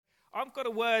I've got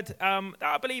a word that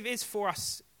I believe is for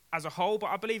us as a whole, but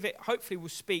I believe it hopefully will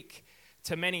speak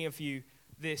to many of you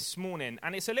this morning.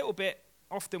 And it's a little bit,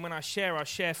 often when I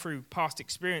share through past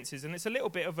experiences, and it's a little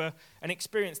bit of an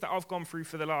experience that I've gone through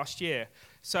for the last year.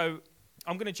 So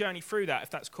I'm going to journey through that, if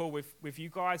that's cool with you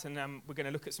guys, and we're going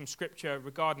to look at some scripture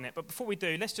regarding it. But before we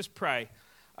do, let's just pray.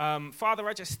 Father,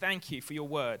 I just thank you for your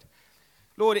word.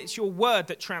 Lord, it's your word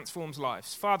that transforms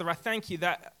lives. Father, I thank you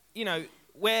that,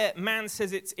 where man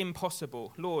says it's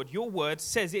impossible, Lord, your word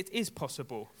says it is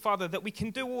possible. Father, that we can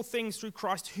do all things through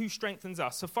Christ who strengthens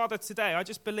us. So, Father, today I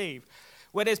just believe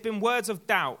where there's been words of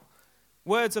doubt,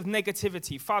 words of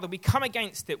negativity, Father, we come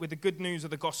against it with the good news of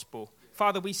the gospel.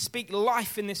 Father, we speak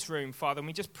life in this room, Father, and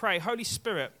we just pray, Holy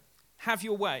Spirit, have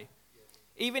your way.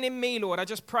 Even in me, Lord, I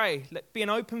just pray, let be an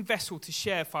open vessel to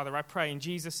share, Father, I pray in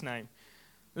Jesus' name.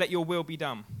 Let your will be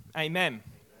done. Amen.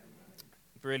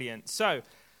 Brilliant. So,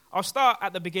 I'll start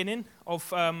at the beginning of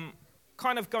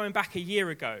kind of going back a year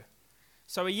ago.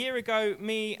 So a year ago,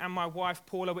 me and my wife,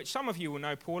 Paula, which some of you will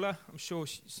know Paula. I'm sure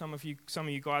some of you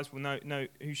guys will know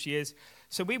who she is.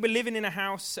 So we were living in a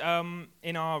house,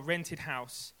 in our rented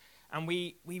house, and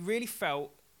we really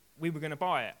felt we were going to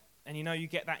buy it. And you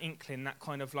get that inkling, that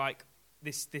kind of like,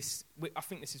 I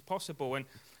think this is possible. And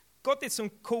God did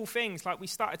some cool things. Like we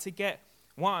started to get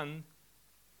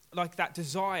like that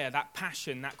desire, that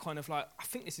passion, that kind of like, I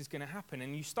think this is going to happen.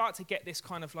 And you start to get this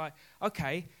kind of like,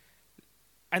 okay.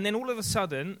 And then all of a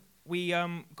sudden, we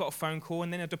got a phone call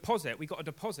and then a deposit. We got a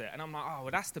deposit. And I'm like, oh,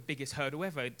 well, that's the biggest hurdle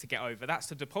ever to get over. That's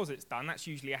the deposit's done. That's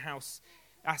usually a house.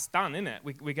 That's done, isn't it?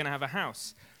 We're going to have a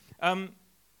house.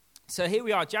 So here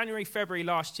we are, January, February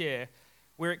last year.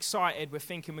 We're excited. We're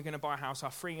thinking we're going to buy a house.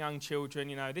 Our 3 young children,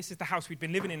 this is the house we've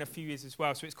been living in a few years as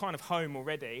well. So it's kind of home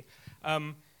already.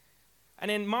 And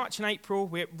in March and April,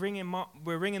 we're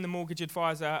ringing the mortgage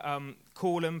advisor,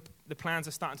 call them. The plans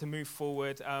are starting to move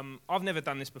forward. I've never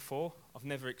done this before. I've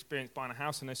never experienced buying a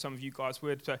house. I know some of you guys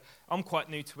would. So I'm quite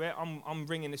new to it. I'm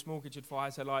ringing this mortgage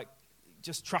advisor, like,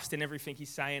 just trusting everything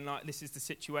he's saying, like, this is the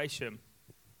situation.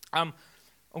 I'm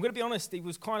going to be honest, he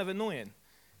was kind of annoying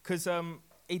because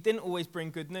he didn't always bring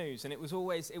good news. And it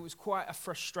was quite a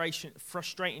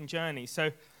frustrating journey. So...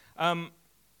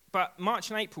 But March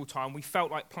and April time, we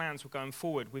felt like plans were going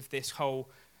forward with this whole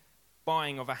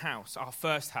buying of a house, our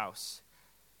first house.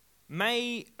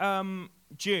 May,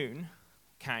 June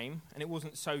came, and it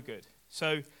wasn't so good.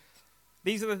 So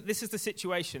this is the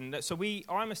situation.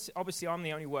 I'm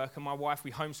the only worker. My wife,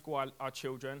 we homeschool our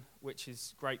children, which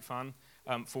is great fun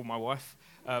for my wife.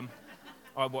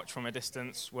 I watch from a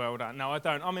distance. Well done. No, I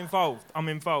don't. I'm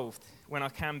involved when I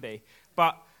can be.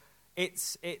 But...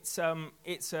 It's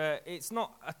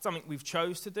not something we've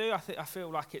chose to do. I feel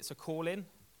like it's a calling,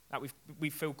 that we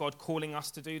feel God calling us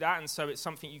to do that, and so it's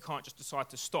something you can't just decide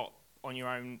to stop on your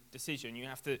own decision. You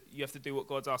have to do what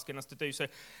God's asking us to do. So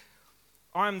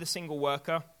I'm the single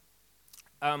worker.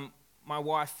 My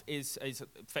wife is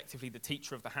effectively the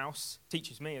teacher of the house,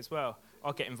 teaches me as well.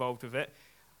 I'll get involved with it,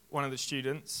 one of the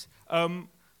students.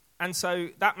 And so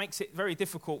that makes it very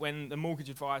difficult when the mortgage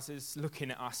advisor's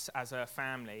looking at us as a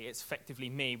family. It's effectively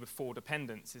me with 4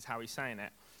 dependents, is how he's saying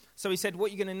it. So he said,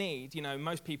 what you're going to need,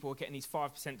 most people are getting these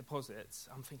 5% deposits.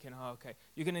 I'm thinking, okay,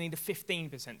 you're going to need a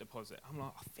 15% deposit. I'm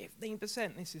like,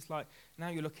 15%? This is like, now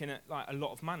you're looking at like a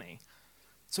lot of money.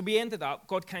 So we ended up,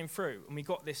 God came through, and we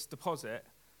got this deposit.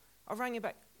 I rang him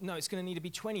back, no, it's going to need to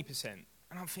be 20%. And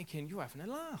I'm thinking, you're having a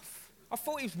laugh. I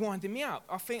thought he was winding me up.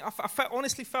 I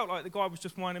honestly felt like the guy was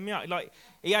just winding me up. Like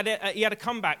he had a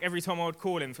comeback every time I would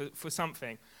call him for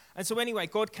something. And so anyway,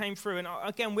 God came through, and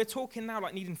again, we're talking now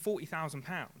like needing £40,000.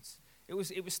 It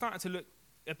was starting to look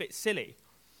a bit silly.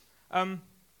 And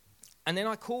then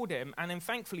I called him, and then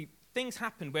thankfully things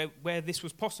happened where this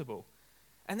was possible.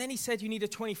 And then he said, you need a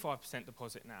 25%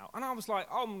 deposit now. And I was like,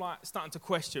 I'm like starting to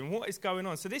question what is going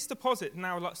on. So this deposit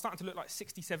now like starting to look like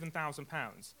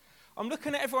 £67,000. I'm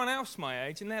looking at everyone else my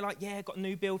age, and they're like, yeah, got a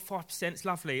new build, 5%, it's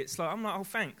lovely. I'm like, oh,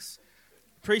 thanks.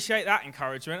 Appreciate that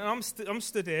encouragement. And I'm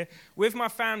stood here with my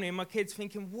family and my kids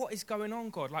thinking, what is going on,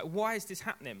 God? Like, why is this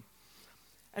happening?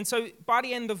 And so by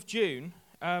the end of June,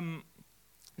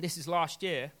 this is last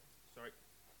year,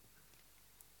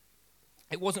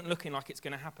 it wasn't looking like it's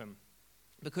going to happen.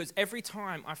 Because every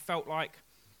time I felt like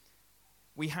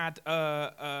we had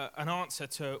an answer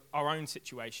to our own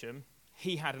situation,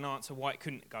 he had an answer why it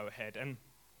couldn't go ahead. And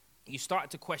you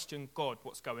started to question, God,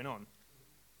 what's going on?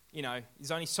 There's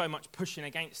only so much pushing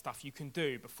against stuff you can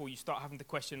do before you start having to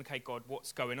question, okay, God,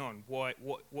 what's going on?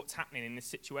 What's happening in this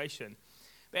situation?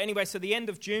 But anyway, so the end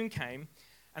of June came,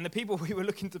 and the people we were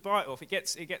looking to buy it off, it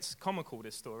gets comical,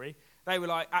 this story. They were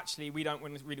like, actually, we don't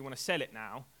really want to sell it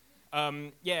now.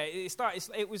 Honestly,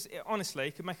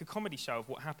 you could make a comedy show of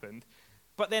what happened.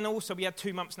 But then also we had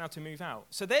 2 months now to move out.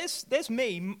 So there's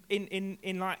me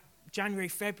in like January,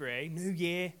 February, New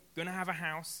Year, going to have a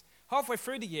house. Halfway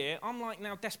through the year, I'm like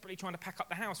now desperately trying to pack up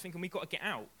the house, thinking we've got to get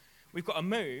out. We've got to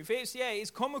move.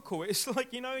 It's comical. It's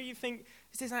like, you think,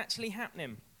 is this actually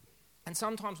happening? And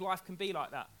sometimes life can be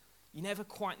like that. You never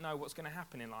quite know what's going to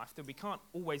happen in life. That we can't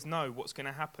always know what's going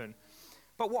to happen.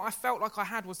 But what I felt like I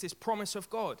had was this promise of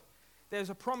God. There's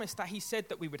a promise that he said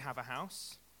that we would have a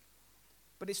house.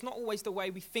 But it's not always the way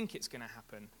we think it's going to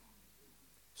happen.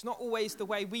 It's not always the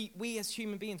way we as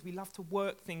human beings, we love to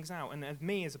work things out. And as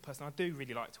me as a person, I do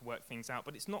really like to work things out.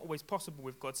 But it's not always possible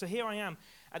with God. So here I am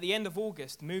at the end of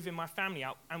August, moving my family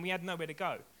out. And we had nowhere to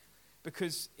go.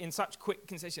 Because in such quick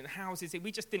concession houses,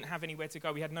 we just didn't have anywhere to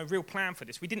go. We had no real plan for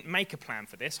this. We didn't make a plan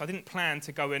for this. I didn't plan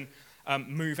to go and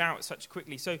move out such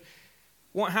quickly. So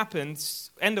what happened,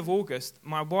 end of August,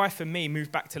 my wife and me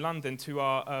moved back to London to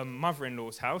our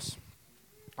mother-in-law's house.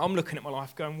 I'm looking at my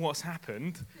life going, what's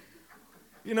happened?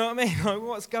 You know what I mean? Like,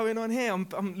 what's going on here?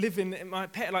 I'm living in my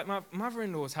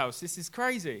mother-in-law's house. This is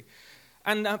crazy.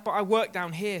 And but I work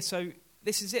down here, so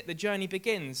this is it. The journey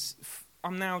begins.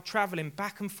 I'm now travelling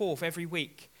back and forth every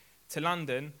week to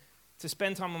London to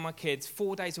spend time with my kids,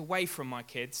 4 days away from my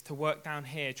kids to work down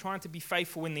here, trying to be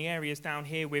faithful in the areas down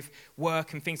here with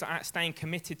work and things like that, staying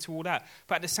committed to all that.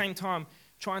 But at the same time,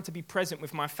 trying to be present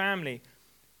with my family.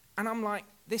 And I'm like,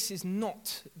 this is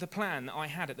not the plan that I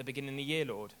had at the beginning of the year,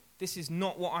 Lord. This is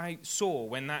not what I saw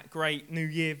when that great New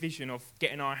Year vision of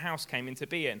getting our house came into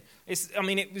being. It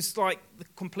was like the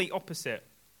complete opposite.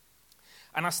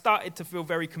 And I started to feel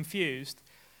very confused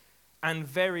and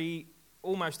very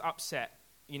almost upset.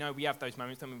 You know, we have those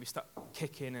moments, don't we? We start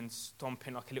kicking and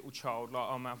stomping like a little child, like,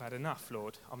 oh, I've had enough,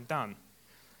 Lord, I'm done.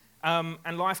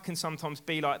 And life can sometimes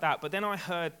be like that. But then I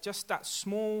heard just that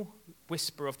small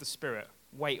whisper of the Spirit,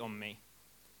 wait on me.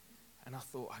 And I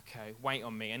thought, okay, wait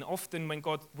on me. And often when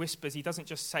God whispers, he doesn't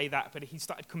just say that, but he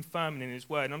started confirming in his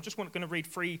word. And I'm just going to read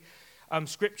 3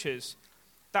 scriptures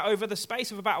that over the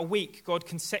space of about a week, God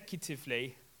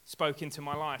consecutively spoke into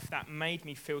my life that made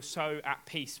me feel so at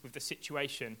peace with the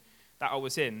situation that I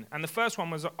was in. And the first one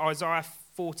was Isaiah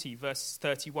 40, verse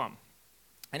 31.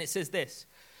 And it says this,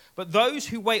 but those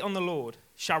who wait on the Lord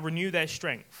shall renew their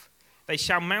strength. They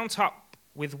shall mount up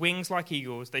with wings like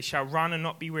eagles. They shall run and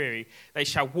not be weary. They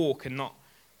shall walk and not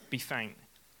be faint.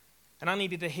 And I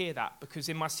needed to hear that because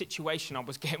in my situation, I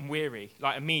was getting weary,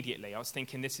 like immediately. I was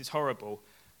thinking, this is horrible.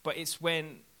 But it's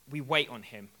when we wait on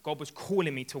him. God was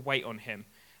calling me to wait on him.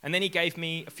 And then he gave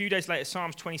me, a few days later,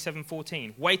 Psalms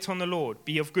 27:14. Wait on the Lord,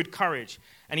 be of good courage,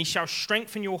 and he shall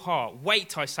strengthen your heart.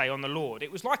 Wait, I say, on the Lord.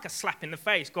 It was like a slap in the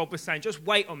face. God was saying, just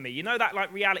wait on me. You know that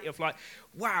like reality of like,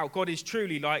 wow, God is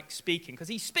truly like speaking. Because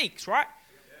he speaks, right?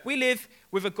 We live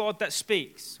with a God that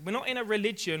speaks. We're not in a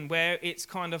religion where it's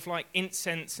kind of like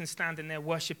incense and standing there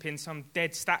worshipping some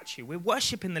dead statue. We're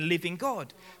worshipping the living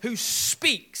God who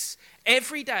speaks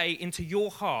every day into your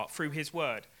heart through his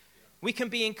word. We can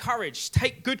be encouraged.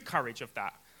 Take good courage of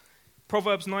that.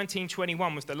 Proverbs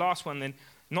 19:21 was the last one, then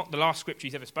not the last scripture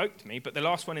he's ever spoke to me, but the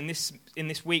last one in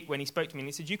this week when he spoke to me. And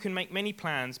he said, you can make many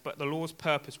plans, but the Lord's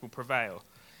purpose will prevail.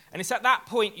 And it's at that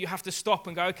point you have to stop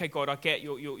and go, okay, God, I get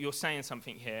you're saying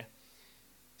something here.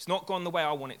 It's not gone the way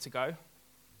I want it to go.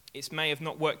 It may have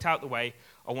not worked out the way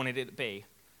I wanted it to be.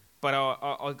 But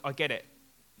I get it.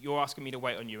 You're asking me to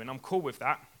wait on you, and I'm cool with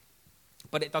that.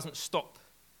 But it doesn't stop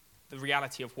the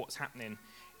reality of what's happening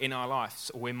in our lives,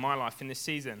 or in my life in this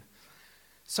season.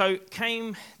 So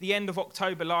came the end of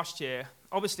October last year.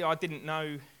 Obviously, I didn't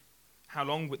know how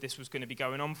long this was going to be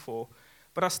going on for.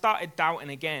 But I started doubting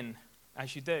again,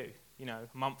 as you do. You know,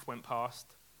 a month went past,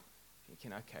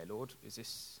 thinking, okay, Lord, is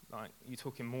this like, you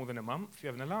talking more than a month?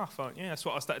 You're having a laugh, aren't you? That's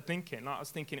what I started thinking. Like, I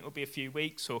was thinking it would be a few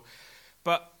weeks.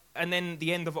 And then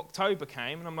the end of October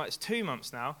came, and I'm like, it's 2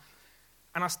 months now.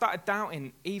 And I started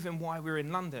doubting even why we were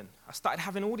in London. I started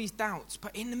having all these doubts.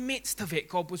 But in the midst of it,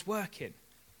 God was working.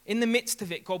 In the midst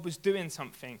of it, God was doing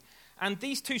something. And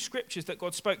these 2 scriptures that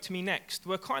God spoke to me next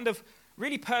were kind of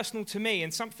really personal to me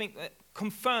and something that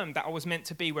confirmed that I was meant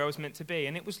to be where I was meant to be.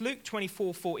 And it was Luke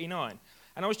 24:49.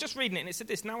 And I was just reading it, and it said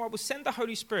this, now I will send the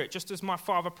Holy Spirit just as my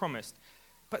Father promised.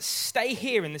 But stay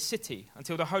here in the city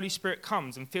until the Holy Spirit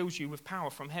comes and fills you with power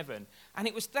from heaven. And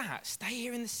it was that, stay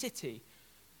here in the city,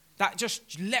 that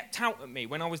just leapt out at me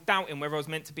when I was doubting whether I was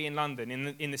meant to be in London,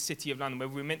 in the city of London, where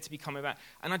we were meant to be coming back.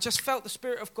 And I just felt the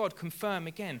Spirit of God confirm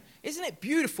again. Isn't it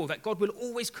beautiful that God will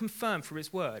always confirm through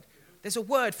his word? There's a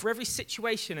word for every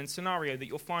situation and scenario that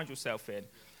you'll find yourself in.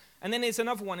 And then there's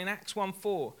another one in Acts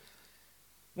 1:4.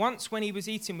 Once when he was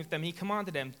eating with them, he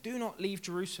commanded them, do not leave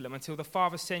Jerusalem until the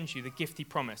Father sends you the gift he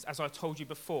promised, as I told you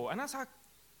before. And as I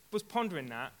was pondering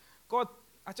that,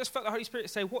 I just felt the Holy Spirit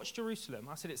say, what's Jerusalem?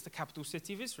 I said, it's the capital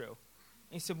city of Israel.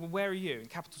 And he said, well, where are you? In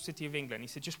capital city of England. He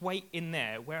said, just wait in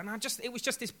there. It was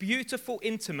just this beautiful,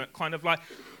 intimate kind of like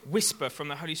whisper from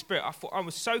the Holy Spirit. I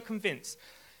was so convinced.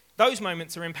 Those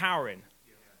moments are empowering.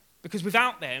 Because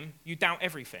without them, you doubt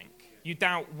everything. You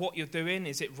doubt what you're doing.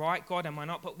 Is it right, God? Am I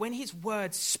not? But when his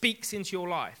word speaks into your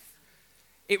life,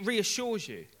 it reassures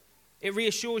you. It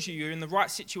reassures you you're in the right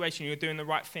situation, you're doing the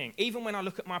right thing. Even when I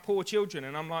look at my poor children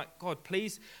and I'm like, God,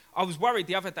 please. I was worried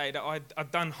the other day that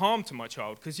I'd done harm to my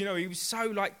child because, he was so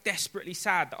like desperately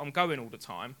sad that I'm going all the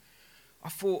time.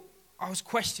 I was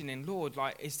questioning, Lord,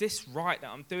 like, is this right that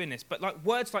I'm doing this? But like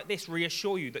words like this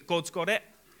reassure you that God's got it,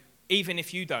 even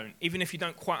if you don't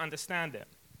quite understand it.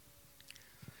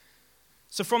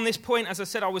 So from this point, as I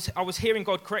said, I was hearing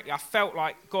God correctly. I felt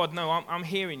like, God, no, I'm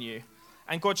hearing you.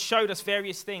 And God showed us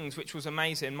various things, which was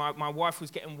amazing. My wife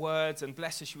was getting words, and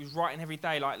bless her, she was writing every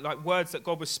day, like words that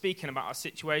God was speaking about our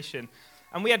situation.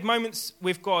 And we had moments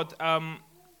with God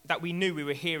that we knew we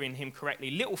were hearing him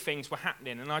correctly. Little things were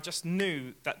happening, and I just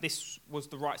knew that this was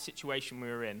the right situation we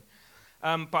were in.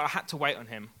 But I had to wait on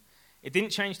him. It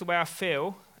didn't change the way I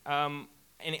feel, and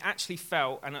it actually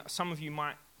felt, and some of you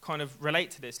might kind of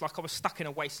relate to this, like I was stuck in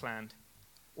a wasteland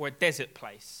or a desert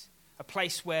place, a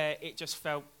place where it just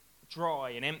felt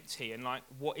dry and empty and like,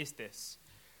 what is this?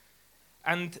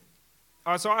 And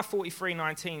Isaiah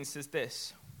 43:19 says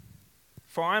this,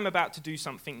 for I am about to do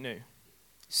something new.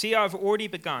 See, I have already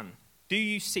begun. Do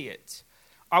you see it?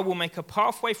 I will make a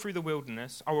pathway through the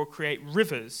wilderness. I will create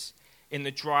rivers in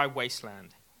the dry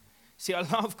wasteland. See, I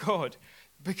love God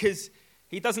because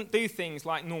he doesn't do things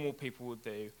like normal people would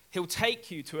do. He'll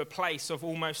take you to a place of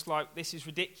almost like, this is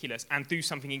ridiculous, and do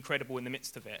something incredible in the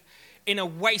midst of it. In a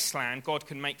wasteland, God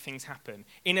can make things happen.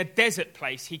 In a desert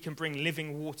place, he can bring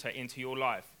living water into your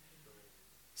life.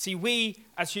 See, we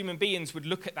as human beings would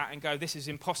look at that and go, this is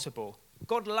impossible.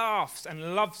 God laughs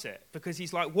and loves it because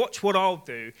he's like, watch what I'll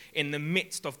do in the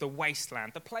midst of the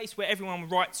wasteland. The place where everyone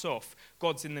writes off,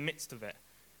 God's in the midst of it.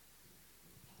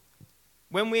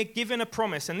 When we're given a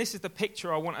promise, and this is the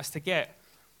picture I want us to get,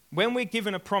 when we're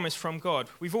given a promise from God,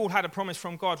 we've all had a promise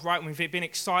from God, right? When we've been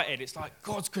excited, it's like,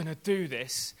 God's going to do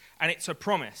this, and it's a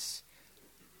promise.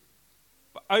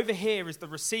 But over here is the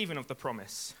receiving of the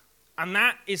promise. And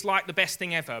that is like the best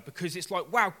thing ever, because it's like,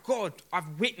 wow, God,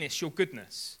 I've witnessed your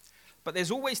goodness. But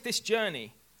there's always this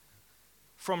journey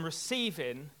from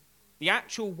receiving the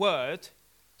actual word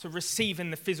to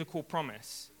receiving the physical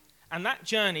promise. And that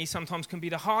journey sometimes can be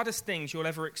the hardest things you'll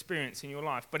ever experience in your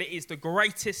life. But it is the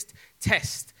greatest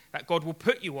test that God will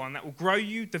put you on, that will grow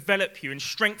you, develop you, and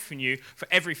strengthen you for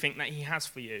everything that he has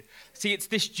for you. See, it's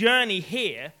this journey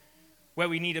here where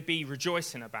we need to be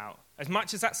rejoicing about. As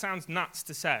much as that sounds nuts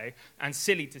to say and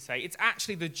silly to say, it's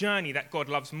actually the journey that God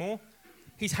loves more.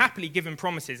 He's happily given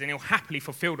promises, and he'll happily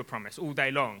fulfill the promise all day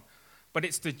long. But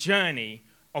it's the journey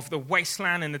of the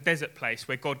wasteland and the desert place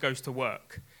where God goes to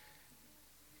work.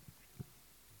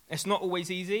 It's not always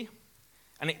easy,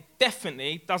 and it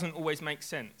definitely doesn't always make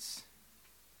sense.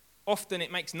 Often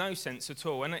it makes no sense at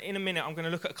all. And in a minute, I'm going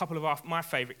to look at a couple of my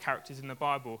favourite characters in the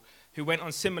Bible who went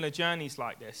on similar journeys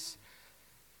like this.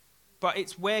 But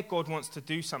it's where God wants to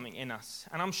do something in us.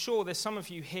 And I'm sure there's some of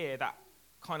you here that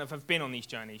kind of have been on these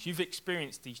journeys. You've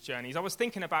experienced these journeys. I was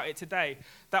thinking about it today,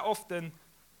 that often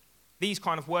these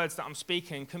kind of words that I'm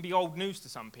speaking can be old news to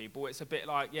some people. It's a bit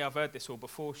like, yeah, I've heard this all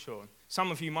before, Sean. Some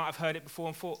of you might have heard it before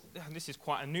and thought, this is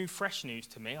quite a new, fresh news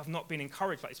to me. I've not been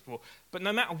encouraged like this before. But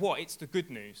no matter what, it's the good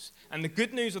news. And the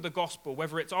good news of the gospel,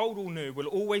 whether it's old or new, will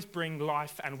always bring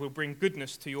life and will bring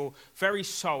goodness to your very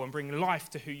soul and bring life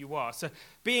to who you are. So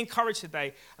be encouraged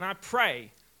today. And I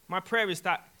pray, my prayer is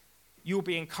that you'll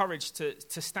be encouraged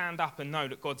to stand up and know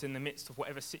that God's in the midst of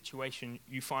whatever situation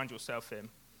you find yourself in.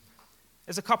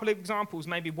 There's a couple of examples,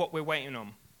 maybe what we're waiting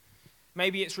on.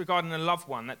 Maybe it's regarding a loved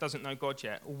one that doesn't know God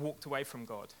yet or walked away from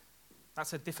God.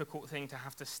 That's a difficult thing to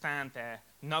have to stand there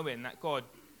knowing that, God,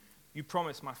 you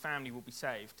promised my family will be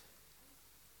saved.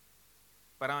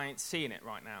 But I ain't seeing it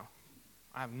right now.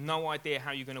 I have no idea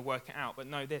how you're going to work it out, but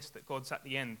know this, that God's at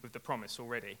the end with the promise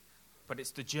already. But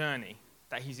it's the journey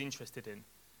that he's interested in.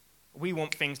 We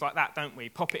want things like that, don't we?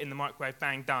 Pop it in the microwave,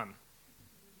 bang, done.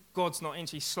 God's not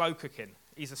into, he's slow cooking.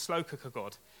 He's a slow cooker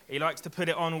God. He likes to put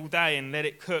it on all day and let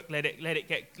it cook, let it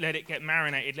get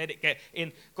marinated, let it get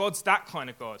in. God's that kind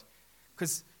of God.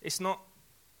 Because it's not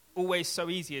always so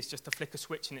easy as just to flick a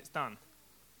switch and it's done.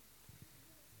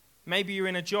 Maybe you're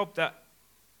in a job that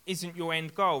isn't your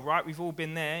end goal, right? We've all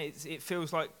been there. It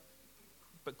feels like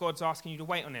but God's asking you to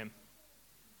wait on him.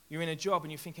 You're in a job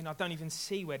and you're thinking, I don't even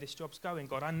see where this job's going,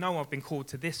 God. I know I've been called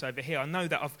to this over here. I know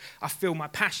that I feel my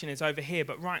passion is over here,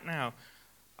 but right now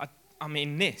I'm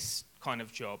in this kind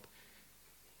of job.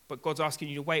 But God's asking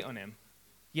you to wait on him.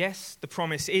 Yes, the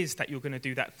promise is that you're going to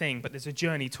do that thing, but there's a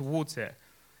journey towards it.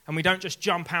 And we don't just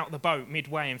jump out the boat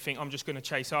midway and think, I'm just going to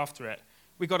chase after it.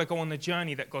 We've got to go on the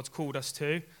journey that God's called us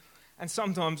to. And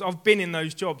sometimes I've been in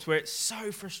those jobs where it's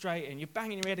so frustrating. You're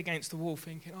banging your head against the wall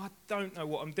thinking, I don't know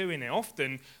what I'm doing here.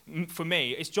 Often, for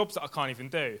me, it's jobs that I can't even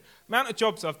do. The amount of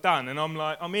jobs I've done, and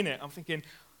I'm in it. I'm thinking,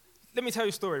 let me tell you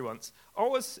a story once.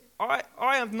 I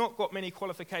have not got many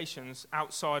qualifications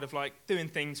outside of like doing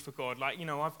things for God. Like,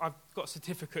 I've got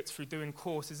certificates through doing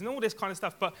courses and all this kind of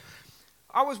stuff. But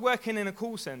I was working in a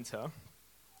call centre,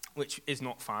 which is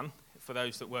not fun. For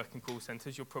those that work in call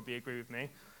centres, you'll probably agree with me.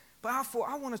 But I thought,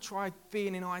 I want to try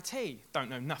being in IT. Don't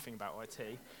know nothing about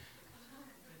IT.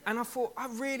 And I thought, I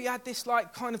really had this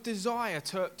like kind of desire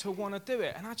to want to do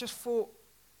it. And I just thought,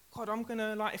 God, I'm going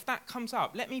to, like, if that comes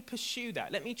up, let me pursue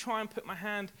that. Let me try and put my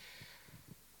hand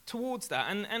towards that.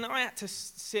 And I had to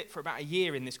sit for about a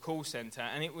year in this call centre.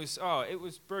 And it was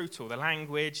brutal. The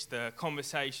language, the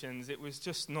conversations, it was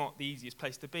just not the easiest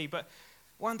place to be. But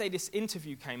one day this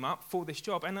interview came up for this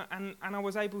job and I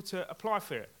was able to apply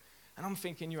for it. And I'm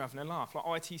thinking, you're having a laugh,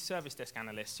 like IT service desk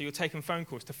analyst. So you're taking phone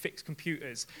calls to fix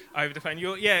computers over the phone.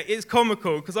 It's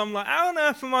comical because I'm like, how on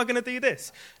earth am I going to do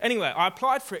this? Anyway, I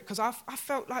applied for it because I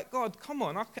felt like, God, come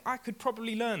on, I could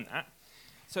probably learn that.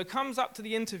 So it comes up to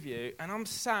the interview, and I'm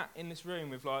sat in this room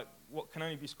with like what can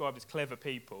only be described as clever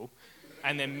people,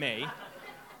 and then me.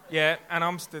 Yeah, and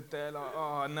I'm stood there like,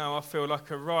 oh no, I feel like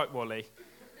a right wally.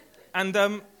 And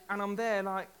I'm there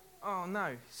like, oh,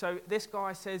 no. So this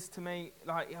guy says to me,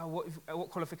 like, what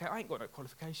qualification? I ain't got no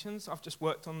qualifications. I've just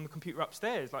worked on the computer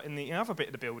upstairs, like in the other bit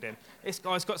of the building. This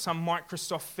guy's got some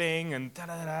Microsoft thing and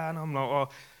da-da-da-da, and I'm like, oh.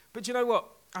 But you know what?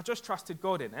 I just trusted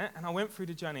God in it, and I went through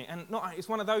the journey. And it's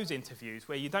one of those interviews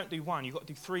where you don't do one, you've got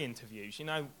to do 3 interviews.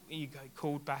 You get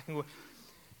called back.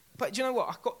 But you know what?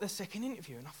 I got the second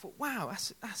interview, and I thought, wow,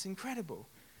 that's incredible.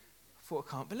 I thought,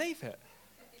 I can't believe it.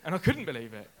 And I couldn't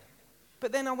believe it.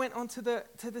 But then I went on to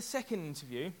the second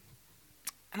interview,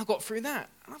 and I got through that.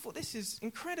 And I thought, this is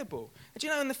incredible. And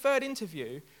in the third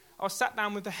interview, I was sat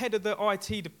down with the head of the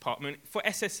IT department for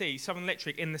SSE, Southern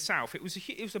Electric, in the south. It was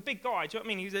a big guy, do you know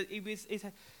what I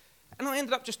mean? And I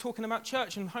ended up just talking about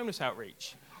church and homeless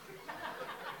outreach.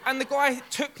 And the guy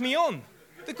took me on.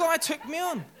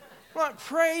 Like,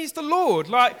 praise the Lord.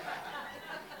 Like,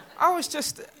 I was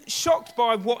just shocked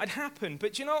by what had happened.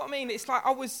 But do you know what I mean? It's like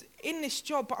I was in this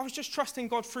job, but I was just trusting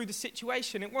God through the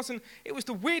situation. It was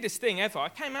the weirdest thing ever. I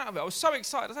came out of it. I was so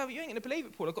excited. I was like, you ain't going to believe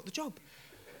it, Paul. I got the job.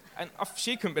 And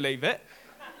she couldn't believe it.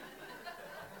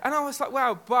 And I was like,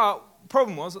 wow. But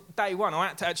problem was, day one, I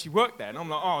had to actually work there. And I'm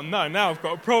like, oh, no, now I've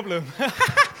got a problem.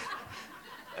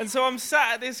 And so I'm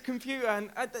sat at this computer.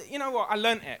 And you know what? I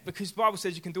learnt it. Because the Bible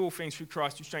says you can do all things through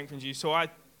Christ who strengthens you. So I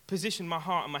positioned my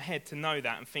heart and my head to know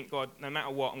that and think, God, no matter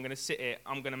what, I'm going to sit here,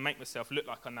 I'm going to make myself look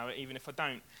like I know it, even if I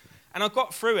don't. And I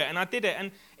got through it, and I did it.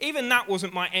 And even that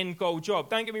wasn't my end goal job.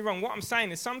 Don't get me wrong. What I'm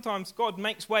saying is sometimes God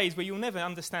makes ways where you'll never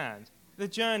understand. The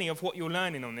journey of what you're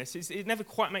learning on this, it never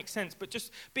quite makes sense. But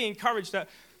just be encouraged that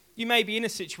you may be in a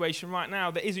situation right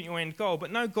now that isn't your end goal,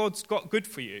 but know God's got good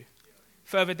for you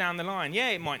further down the line. Yeah,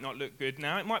 it might not look good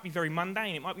now. It might be very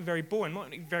mundane. It might be very boring. It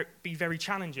might be very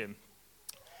challenging.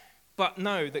 But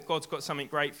know that God's got something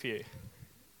great for you.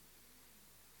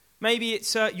 Maybe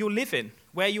it's your living,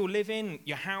 where you're living,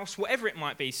 your house, whatever it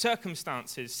might be,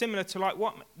 circumstances, similar to like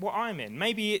what I'm in.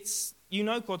 Maybe it's,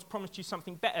 God's promised you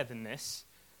something better than this,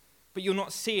 but you're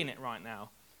not seeing it right now.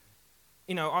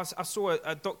 I saw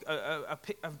a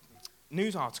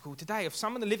news article today of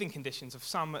some of the living conditions of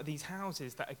some of these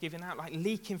houses that are giving out, like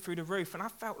leaking through the roof. And I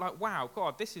felt like, wow,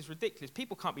 God, this is ridiculous.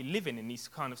 People can't be living in these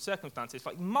kind of circumstances,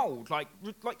 like mold, like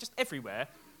just everywhere,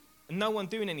 and no one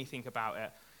doing anything about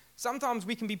it. Sometimes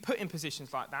we can be put in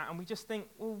positions like that, and we just think,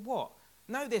 well, what?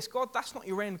 Know this, God, that's not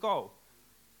your end goal.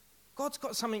 God's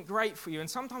got something great for you, and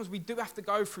sometimes we do have to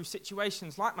go through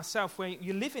situations like myself where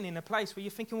you're living in a place where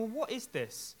you're thinking, well, what is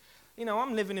this?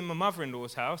 I'm living in my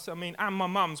mother-in-law's house, and my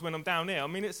mum's when I'm down here.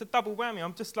 It's a double whammy.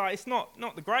 I'm just like, it's not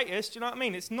the greatest, do you know what I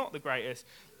mean? It's not the greatest.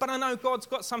 But I know God's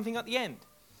got something at the end.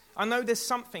 I know there's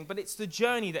something, but it's the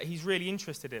journey that he's really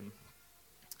interested in.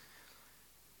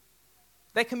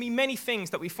 There can be many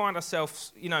things that we find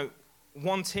ourselves,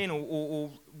 wanting or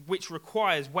which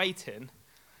requires waiting.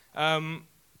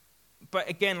 But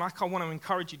again, like I want to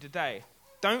encourage you today,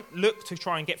 don't look to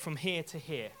try and get from here to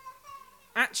here.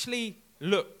 Actually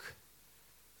look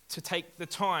to take the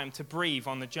time to breathe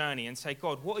on the journey and say,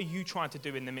 God, what are you trying to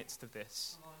do in the midst of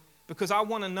this? Because I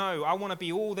want to know, I want to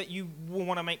be all that you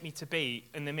want to make me to be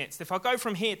in the midst. If I go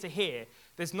from here to here,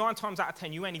 there's 9 times out of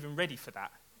 10 you ain't even ready for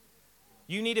that.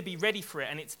 You need to be ready for it,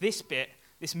 and it's this bit,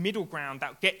 this middle ground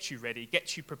that gets you ready,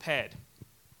 gets you prepared.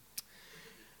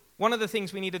 One of the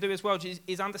things we need to do as well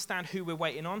is understand who we're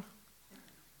waiting on.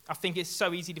 I think it's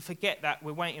so easy to forget that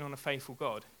we're waiting on a faithful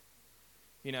God.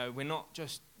 You know, we're not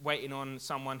just waiting on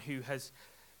someone who has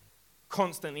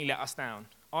constantly let us down.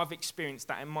 I've experienced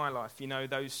that in my life, you know,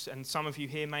 those, and some of you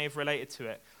here may have related to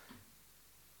it.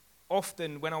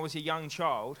 Often when I was a young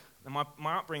child, and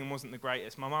my upbringing wasn't the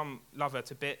greatest. My mum, love her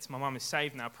to bits. My mum is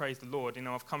saved now, praise the Lord. You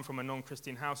know, I've come from a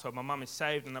non-Christian household. My mum is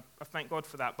saved, and I thank God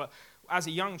for that. But as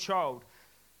a young child,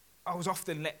 I was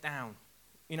often let down.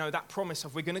 You know, that promise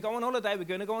of we're going to go on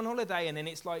holiday, and then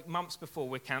it's like months before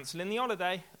we're cancelling the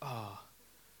holiday. Oh,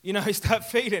 you know, it's that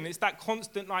feeling. It's that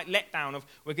constant like letdown of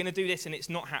we're going to do this and it's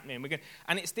not happening.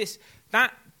 And it's this,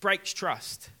 that breaks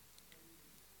trust.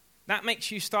 That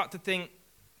makes you start to think,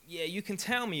 yeah, you can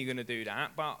tell me you're going to do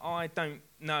that, but I don't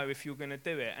know if you're going to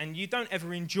do it. And you don't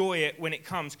ever enjoy it when it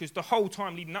comes, because the whole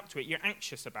time leading up to it, you're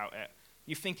anxious about it.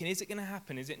 You're thinking, is it going to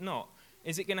happen? Is it not?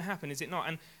 Is it going to happen? Is it not?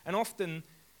 And often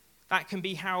that can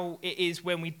be how it is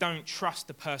when we don't trust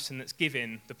the person that's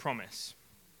giving the promise.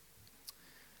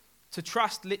 To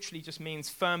trust literally just means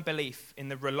firm belief in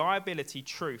the reliability,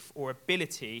 truth, or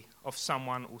ability of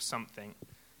someone or something.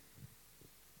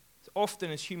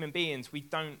 Often as human beings, we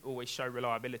don't always show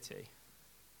reliability.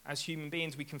 As human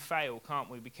beings, we can fail, can't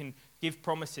we? We can give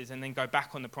promises and then go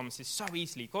back on the promises so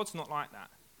easily. God's not like that.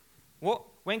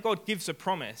 When God gives a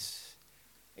promise,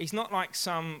 he's not like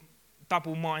some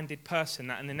double-minded person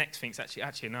that in the next thinks,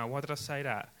 actually, no, why did I say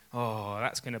that? Oh,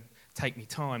 that's going to take me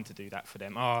time to do that for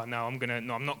them. Oh, no, I'm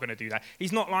not going to do that.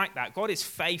 He's not like that. God is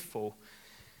faithful.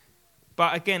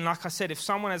 But again, like I said, if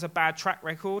someone has a bad track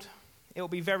record, it'll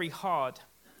be very hard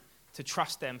to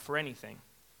trust them for anything.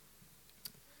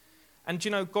 And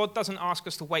you know, God doesn't ask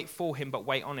us to wait for him, but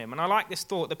wait on him. And I like this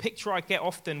thought. The picture I get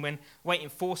often when waiting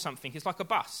for something is like a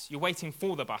bus. You're waiting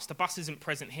for the bus. The bus isn't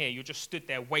present here. You're just stood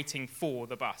there waiting for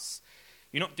the bus.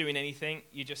 You're not doing anything.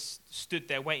 You just stood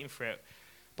there waiting for it.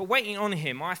 But waiting on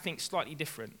him, I think, slightly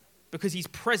different, because he's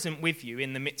present with you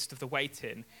in the midst of the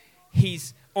waiting.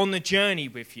 He's on the journey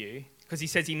with you, because he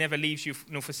says he never leaves you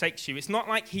nor forsakes you. It's not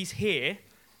like he's here,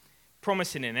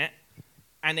 promising in it,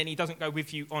 and then he doesn't go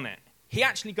with you on it. He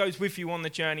actually goes with you on the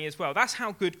journey as well. That's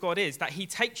how good God is, that he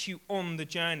takes you on the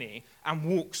journey and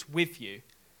walks with you.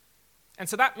 And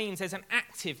so that means there's an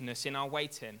activeness in our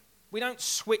waiting. We don't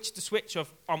switch the switch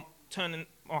of turning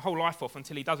our whole life off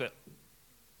until he does it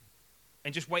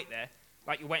and just wait there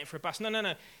like you're waiting for a bus.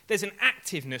 No. There's an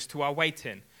activeness to our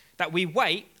waiting, that we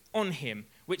wait on him,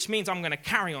 which means I'm going to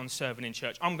carry on serving in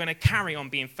church. I'm going to carry on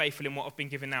being faithful in what I've been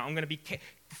given now. I'm going to be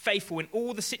faithful in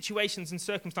all the situations and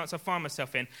circumstances I find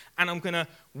myself in, and I'm going to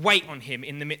wait on him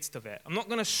in the midst of it. I'm not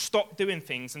going to stop doing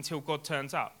things until God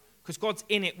turns up, because God's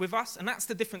in it with us, and that's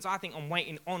the difference, I think, on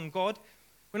waiting on God.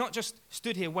 We're not just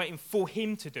stood here waiting for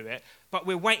him to do it, but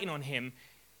we're waiting on him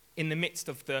in the midst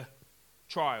of the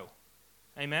trial.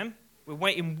 Amen? We're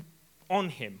waiting on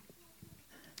him.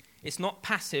 It's not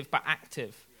passive, but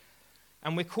active.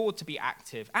 And we're called to be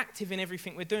active in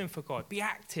everything we're doing for God. Be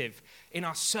active in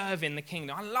our serving the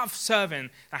kingdom. I love serving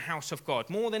the house of God.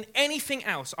 More than anything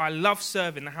else, I love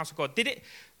serving the house of God. Did it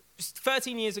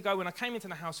 13 years ago when I came into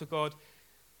the house of God.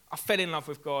 I fell in love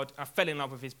with God. I fell in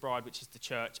love with his bride, which is the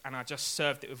church, and I just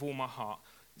served it with all my heart.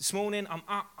 This morning, I'm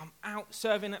out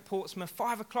serving at Portsmouth,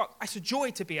 5 o'clock. It's a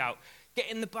joy to be out,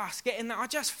 get in the bus, get in there. I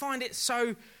just find it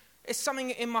so... It's something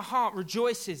in my heart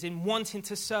rejoices in wanting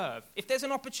to serve. If there's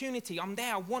an opportunity, I'm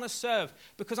there. I want to serve,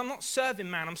 because I'm not serving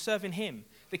man, I'm serving him,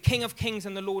 the King of Kings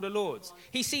and the Lord of Lords.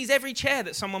 He sees every chair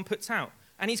that someone puts out,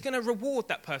 and he's going to reward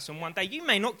that person one day. You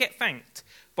may not get thanked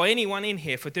by anyone in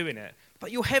here for doing it,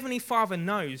 but your Heavenly Father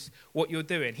knows what you're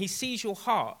doing. He sees your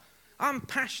heart. I'm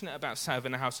passionate about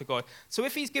serving the house of God. So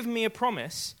if he's given me a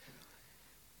promise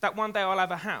that one day I'll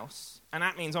have a house, and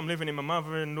that means I'm living in my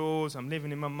mother-in-law's, I'm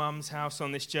living in my mum's house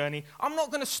on this journey, I'm not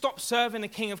going to stop serving the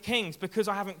King of Kings because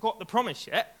I haven't got the promise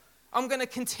yet. I'm going to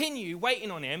continue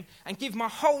waiting on him and give my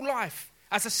whole life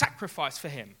as a sacrifice for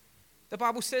him. The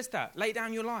Bible says that. Lay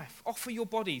down your life. Offer your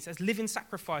bodies as living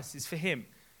sacrifices for him.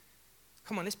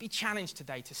 Come on, let's be challenged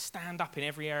today to stand up in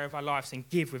every area of our lives and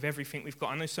give with everything we've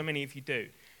got. I know so many of you do.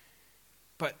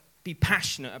 But be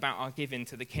passionate about our giving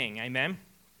to the King. Amen?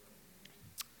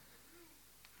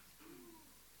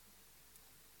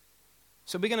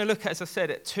 So we're going to look, as I said,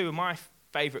 at two of my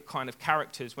favourite kind of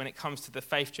characters when it comes to the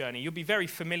faith journey. You'll be very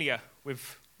familiar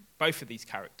with both of these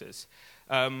characters.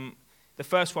 The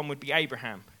first one would be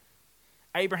Abraham.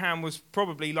 Abraham was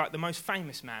probably like the most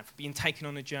famous man for being taken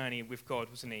on a journey with God,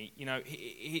 wasn't he? You know,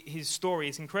 his story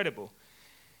is incredible.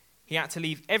 He had to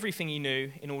leave everything he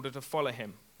knew in order to follow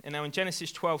him. And now in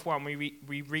Genesis 12:1,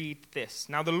 we read this.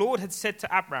 Now the Lord had said to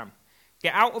Abram,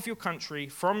 get out of your country,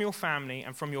 from your family,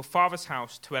 and from your father's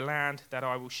house to a land that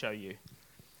I will show you.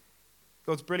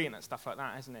 God's brilliant at stuff like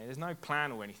that, isn't he? There's no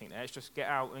plan or anything there. It's just get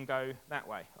out and go that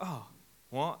way. Oh,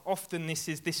 what? Often this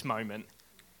is this moment.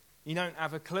 You don't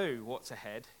have a clue what's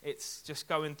ahead. It's just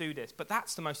go and do this. But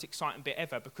that's the most exciting bit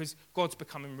ever because God's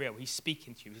becoming real. He's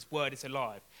speaking to you. His word is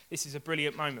alive. This is a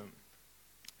brilliant moment.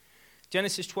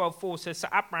 Genesis 12:4 says, so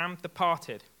Abram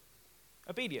departed.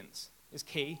 Obedience is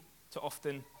key to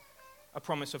often a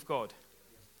promise of God.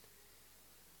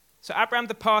 So Abram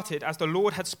departed as the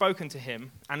Lord had spoken to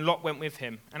him, and Lot went with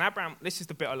him. And Abram, this is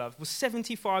the bit I love, was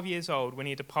 75 years old when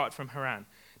he departed from Haran.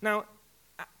 Now,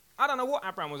 I don't know what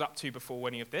Abram was up to before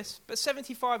any of this, but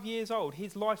 75 years old,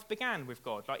 his life began with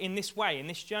God, like in this way, in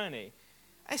this journey.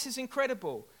 This is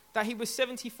incredible that he was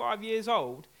 75 years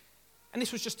old, and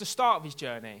this was just the start of his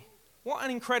journey. What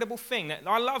an incredible thing.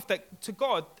 I love that to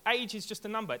God, age is just a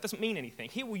number. It doesn't mean anything.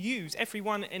 He will use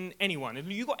everyone and anyone. If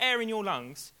you've got air in your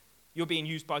lungs, you're being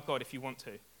used by God if you want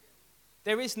to.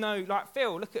 There is no, like,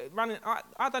 Phil, look at running.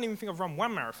 I don't even think I've run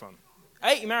one marathon.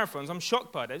 80 marathons, I'm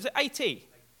shocked by that. Is it 80?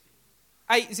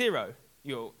 80?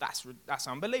 That's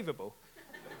unbelievable.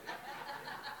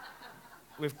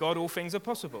 With God, all things are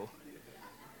possible.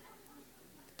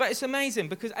 But it's amazing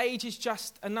because age is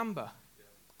just a number.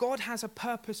 God has a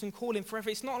purpose and calling forever.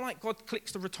 It's not like God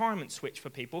clicks the retirement switch for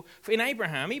people. In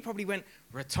Abraham, he probably went,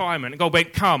 retirement, and God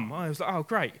went, come. I was like, oh,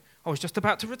 great. I was just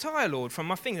about to retire, Lord, from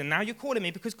my thing, and now you're calling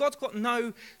me, because God's got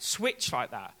no switch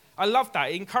like that. I love that.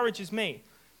 It encourages me.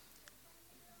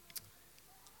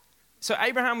 So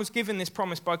Abraham was given this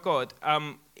promise by God.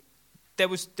 There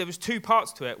was two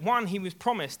parts to it. One, he was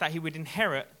promised that he would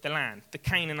inherit the land, the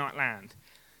Canaanite land.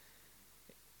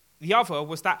 The other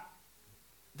was that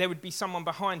there would be someone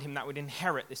behind him that would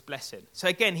inherit this blessing. So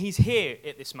again, he's here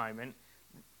at this moment,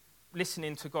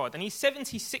 listening to God. And he's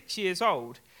 76 years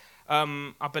old,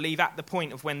 I believe, at the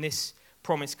point of when this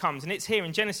promise comes. And it's here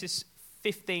in Genesis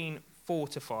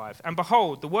 15:4-5. And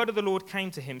behold, the word of the Lord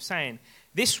came to him, saying,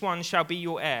 this one shall be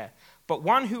your heir. But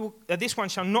this one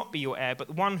shall not be your heir, but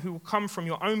the one who will come from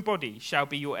your own body shall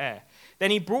be your heir.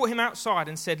 Then he brought him outside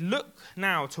and said, look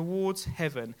now towards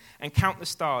heaven and count the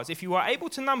stars, if you are able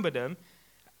to number them.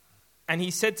 And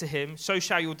he said to him, so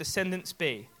shall your descendants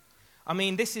be. I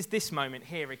mean, this is this moment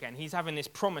here again. He's having this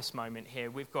promise moment here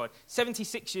with God.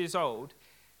 76 years old,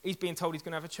 he's being told he's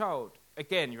going to have a child.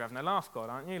 Again, you're having a laugh, God,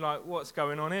 aren't you? Like, what's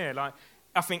going on here? Like,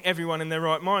 I think everyone in their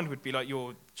right mind would be like,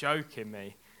 you're joking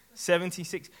me.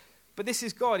 76. But this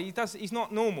is God. He's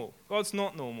not normal. God's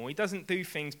not normal. He doesn't do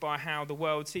things by how the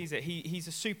world sees it. He's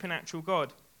a supernatural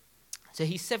God. So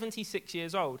he's 76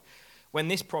 years old when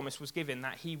this promise was given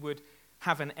that he would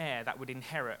have an heir that would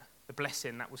inherit the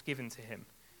blessing that was given to him.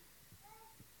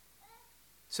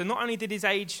 So not only did his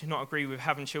age not agree with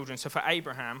having children, so for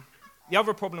Abraham, the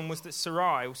other problem was that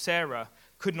Sarah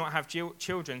could not have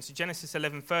children. So Genesis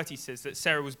 11:30 says that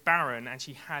Sarah was barren and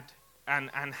she had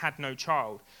no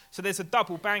child. So there's a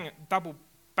double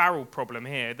barrel problem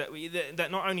here,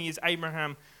 that not only is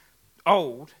Abraham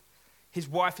old, his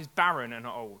wife is barren and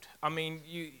old. I mean,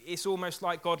 it's almost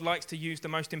like God likes to use the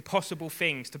most impossible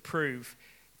things to prove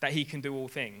that he can do all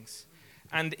things.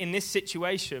 And in this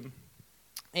situation,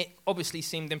 it obviously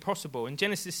seemed impossible. In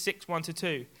Genesis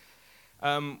 6:1-2,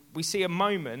 we see a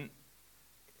moment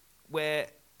where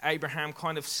Abraham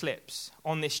kind of slips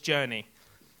on this journey.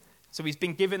 So he's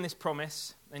been given this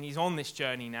promise, and he's on this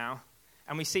journey now.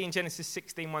 And we see in Genesis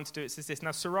 16:1-2, it says this,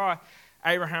 now Sarai,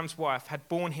 Abraham's wife, had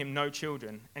borne him no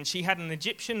children, and she had an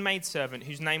Egyptian maidservant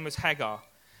whose name was Hagar.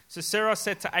 So Sarah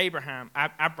said to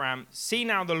Abram, see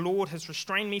now the Lord has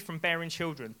restrained me from bearing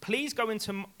children. Please go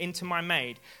into my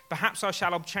maid. Perhaps I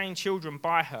shall obtain children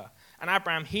by her. And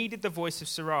Abram heeded the voice of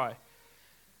Sarai.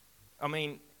 I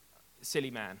mean,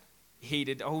 silly man.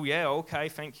 Heeded, oh yeah, okay,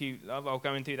 thank you, love, I'll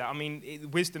go and do that. I mean,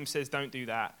 wisdom says don't do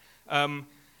that.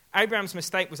 Abraham's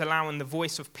mistake was allowing the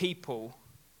voice of people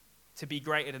to be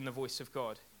greater than the voice of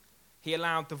God. He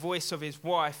allowed the voice of his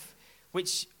wife,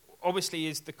 which obviously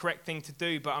is the correct thing to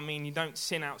do, but I mean, you don't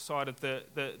sin outside of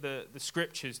the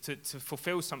scriptures to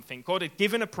fulfill something. God had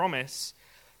given a promise.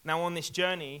 Now on this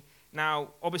journey, now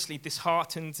obviously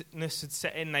disheartenedness had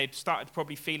set in. They'd started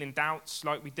probably feeling doubts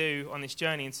like we do on this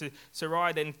journey. And so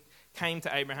Sarai then came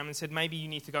to Abraham and said, maybe you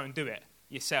need to go and do it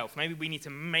yourself. Maybe we need to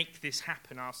make this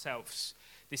happen ourselves,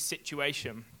 this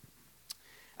situation.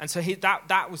 And so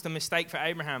that was the mistake for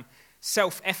Abraham.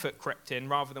 Self-effort crept in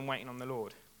rather than waiting on the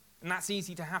Lord. And that's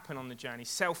easy to happen on the journey.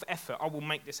 Self-effort, I will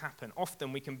make this happen.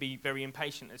 Often we can be very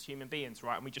impatient as human beings,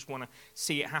 right? And we just want to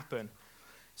see it happen.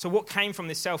 So what came from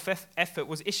this self-effort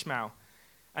was Ishmael.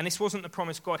 And this wasn't the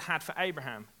promise God had for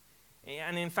Abraham.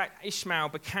 And in fact, Ishmael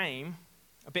became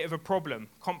a bit of a problem,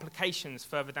 complications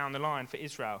further down the line for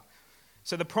Israel.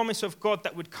 So the promise of God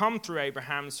that would come through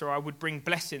Abraham, so I would bring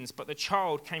blessings, but the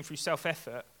child came through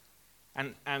self-effort,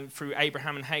 and through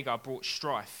Abraham and Hagar brought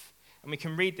strife. And we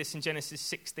can read this in Genesis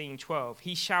 16:12.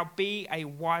 He shall be a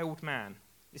wild man.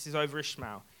 This is over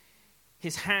Ishmael.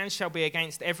 His hand shall be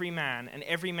against every man, and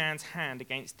every man's hand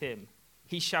against him.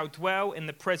 He shall dwell in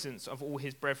the presence of all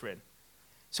his brethren.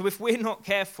 So if we're not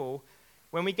careful,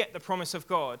 when we get the promise of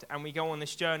God and we go on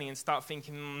this journey and start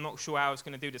thinking, I'm not sure how I was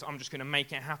going to do this, I'm just going to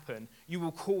make it happen, you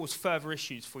will cause further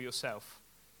issues for yourself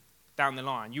down the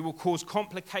line. You will cause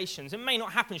complications. It may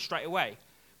not happen straight away,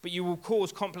 but you will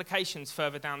cause complications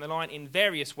further down the line in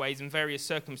various ways and various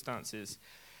circumstances.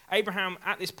 Abraham,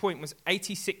 at this point, was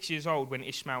 86 years old when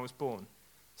Ishmael was born.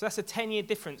 So that's a 10-year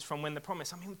difference from when the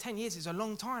promise. 10 years is a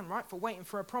long time, right, for waiting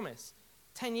for a promise.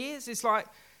 10 years is like,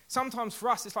 sometimes for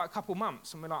us, it's like a couple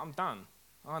months, and we're like, I'm done.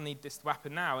 I need this to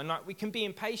happen now. And we can be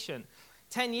impatient.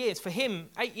 10 years, for him,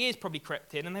 8 years probably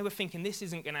crept in, and they were thinking, this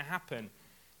isn't going to happen.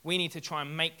 We need to try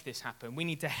and make this happen. We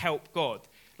need to help God.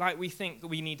 Like we think that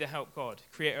we need to help God,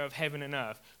 creator of heaven and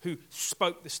earth, who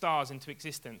spoke the stars into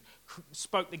existence,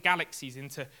 spoke the galaxies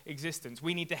into existence.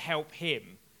 We need to help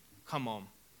him. Come on.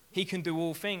 He can do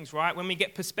all things, right? When we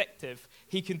get perspective,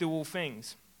 he can do all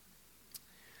things.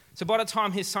 So by the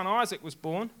time his son Isaac was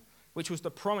born, which was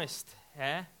the promised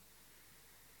heir,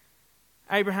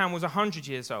 Abraham was 100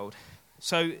 years old.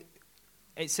 So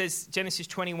it says, Genesis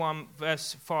 21,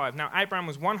 verse 5, now Abraham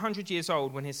was 100 years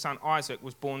old when his son Isaac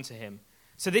was born to him.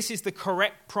 So this is the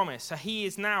correct promise. So he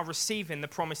is now receiving the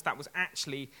promise that was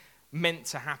actually meant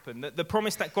to happen. The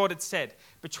promise that God had said,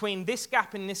 between this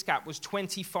gap and this gap was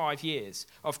 25 years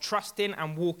of trusting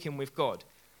and walking with God.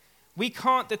 We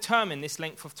can't determine this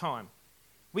length of time.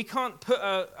 We can't put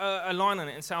a line on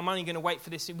it and say, I'm only going to wait for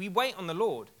this. We wait on the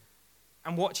Lord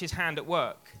and watch his hand at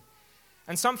work.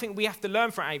 And something we have to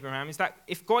learn from Abraham is that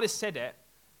if God has said it,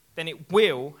 then it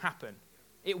will happen.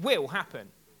 It will happen.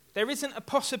 There isn't a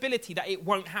possibility that it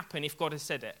won't happen if God has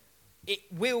said it. It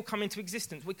will come into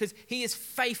existence because he is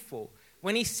faithful.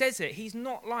 When he says it, he's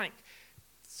not like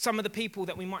some of the people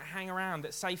that we might hang around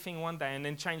that say things one day and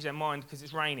then change their mind because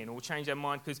it's raining, or change their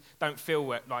mind because don't feel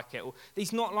like it.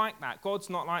 He's not like that. God's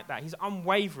not like that. He's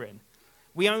unwavering.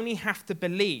 We only have to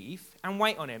believe and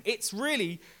wait on him. It's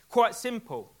really quite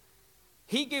simple.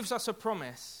 He gives us a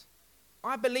promise.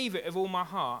 I believe it with all my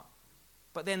heart.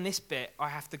 But then this bit, I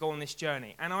have to go on this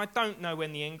journey. And I don't know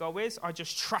when the end goal is. I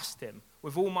just trust him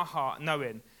with all my heart,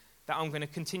 knowing that I'm going to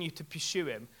continue to pursue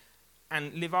him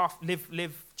and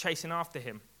live chasing after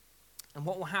him. And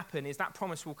what will happen is that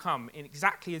promise will come in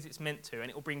exactly as it's meant to, and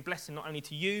it will bring blessing not only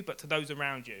to you, but to those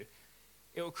around you.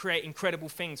 It will create incredible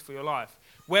things for your life.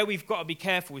 Where we've got to be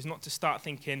careful is not to start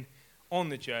thinking, on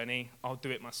the journey, I'll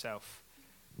do it myself.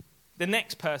 The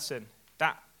next person,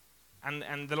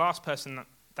 and the last person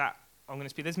that I'm going to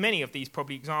speak, there's many of these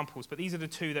probably examples, but these are the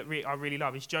two that I really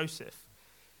love, is Joseph.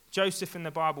 Joseph in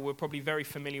the Bible, we're probably very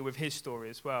familiar with his story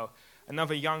as well.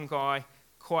 Another young guy,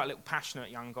 quite a little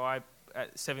passionate young guy,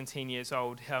 at 17 years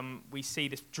old. We see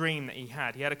this dream that he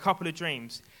had. He had a couple of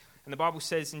dreams, and the Bible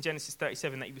says in Genesis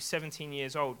 37 that he was 17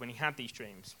 years old when he had these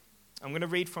dreams. I'm going to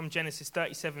read from Genesis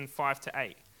 37, 5 to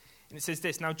 8. And it says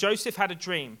this, now Joseph had a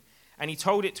dream, and he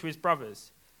told it to his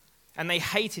brothers, and they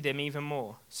hated him even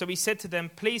more. So he said to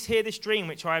them, please hear this dream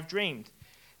which I have dreamed.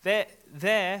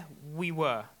 There we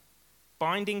were,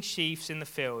 binding sheaves in the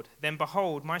field. Then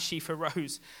behold, my sheaf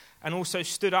arose and also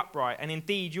stood upright. And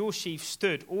indeed, your sheaf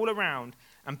stood all around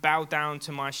and bowed down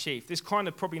to my sheaf. This is kind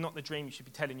of probably not the dream you should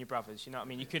be telling your brothers. You know what I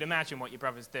mean? You could imagine what your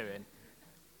brother's doing.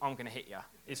 I'm going to hit you.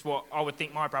 It's what I would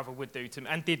think my brother would do to me,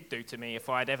 and did do to me if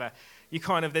I'd ever.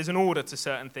 There's an order to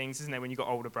certain things, isn't there, when you've got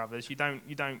older brothers? You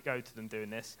don't go to them doing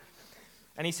this.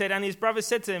 And he said, and his brothers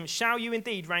said to him, shall you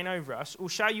indeed reign over us, or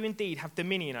shall you indeed have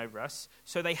dominion over us?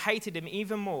 So they hated him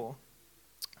even more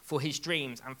for his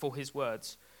dreams and for his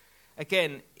words.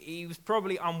 Again, he was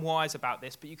probably unwise about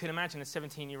this, but you can imagine a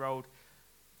 17-year-old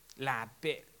lad,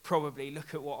 probably,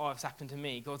 look at what has happened to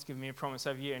me. God's given me a promise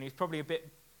over you. And he's probably a bit,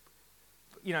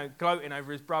 gloating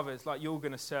over his brothers, like, you're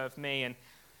going to serve me. And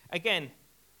again,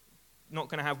 not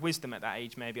going to have wisdom at that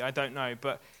age, maybe, I don't know.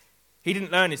 But he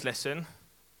didn't learn his lesson.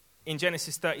 In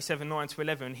Genesis 37, 9 to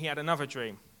 11, he had another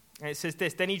dream. And it says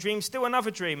this, then he dreamed still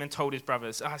another dream and told his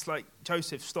brothers. It's like,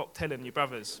 Joseph, stop telling your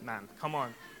brothers, man. Come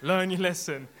on, learn your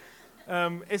lesson.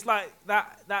 It's like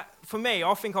that for me,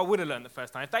 I think I would have learned the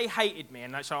first time. If they hated me,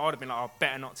 and that's, I would have been like, I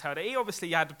better not tell that. He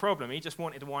obviously had the problem. He just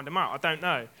wanted to wind them up. I don't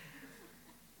know.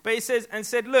 But it says, and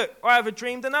said, look, I have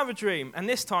dreamed another dream. And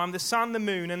this time the sun, the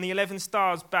moon, and the 11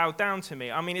 stars bowed down to me.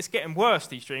 I mean, it's getting worse,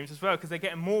 these dreams, as well, because they're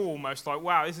getting more almost like,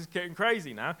 wow, this is getting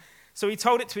crazy now. So he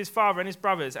told it to his father and his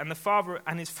brothers, and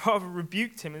his father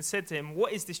rebuked him and said to him,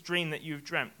 what is this dream that you have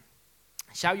dreamt?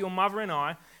 Shall your mother and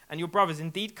I and your brothers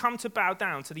indeed come to bow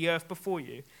down to the earth before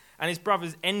you? And his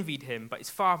brothers envied him, but his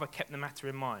father kept the matter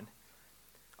in mind.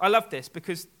 I love this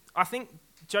because I think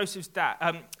Joseph's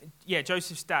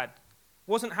dad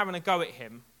wasn't having a go at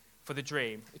him for the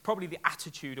dream. It's probably the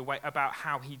attitude about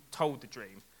how he told the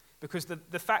dream. Because the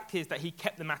fact is that he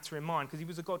kept the matter in mind because he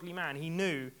was a godly man. He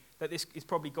knew that this is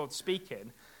probably God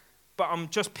speaking. But I'm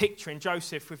just picturing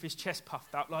Joseph with his chest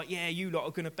puffed up, like, yeah, you lot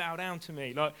are going to bow down to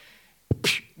me. Like,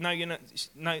 no, you're not.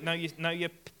 No, you're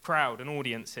proud, an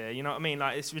audience here. You know what I mean?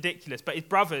 Like, it's ridiculous. But his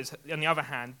brothers, on the other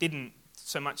hand, didn't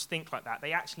so much think like that.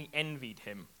 They actually envied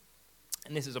him.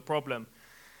 And this is a problem.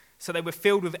 So they were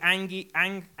filled with anger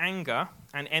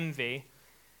and envy,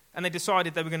 and they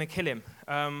decided they were going to kill him.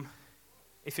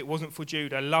 If it wasn't for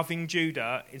Judah, loving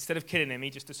Judah, instead of killing him, he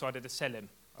just decided to sell him.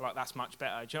 Like, that's much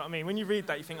better. Do you know what I mean? When you read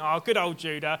that, you think, oh, good old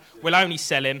Judah, we'll only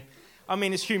sell him. I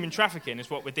mean, it's human trafficking is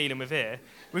what we're dealing with here.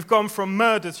 We've gone from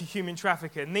murder to human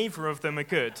trafficking. Neither of them are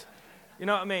good. You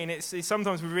know what I mean? It's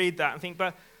sometimes we read that and think,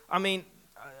 but, I mean,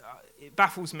 it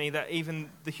baffles me that even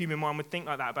the human mind would think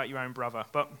like that about your own brother.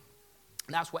 But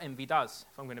that's what envy does,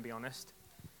 if I'm going to be honest.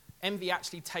 Envy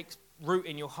actually takes root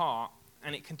in your heart,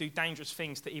 and it can do dangerous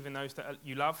things to even those that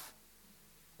you love.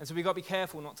 And so we've got to be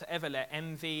careful not to ever let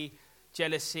envy,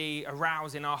 jealousy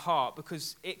arouse in our heart,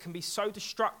 because it can be so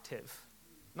destructive,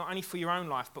 not only for your own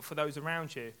life, but for those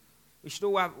around you. We should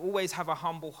always have a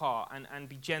humble heart and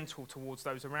be gentle towards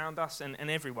those around us and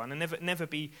everyone, and never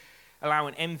be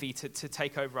allowing envy to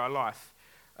take over our life.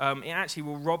 It actually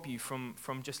will rob you from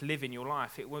just living your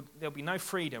life. There'll be no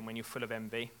freedom when you're full of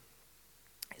envy.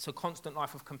 It's a constant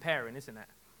life of comparing, isn't it?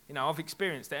 You know, I've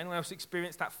experienced it. Anyone else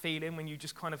experienced that feeling when you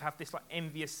just kind of have this like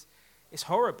envious? It's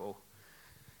horrible.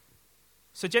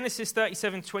 So Genesis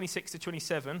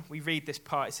 37:26-27, we read this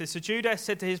part. It says, so Judah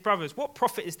said to his brothers, what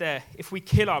profit is there if we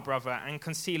kill our brother and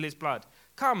conceal his blood?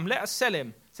 Come, let us sell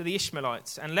him to the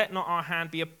Ishmaelites, and let not our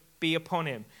hand be upon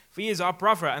him. For he is our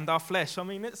brother and our flesh. I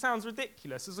mean, it sounds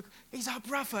ridiculous. He's our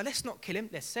brother. Let's not kill him.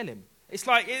 Let's sell him. It's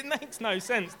like, it makes no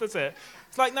sense, does it?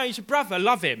 It's like, no, he's your brother.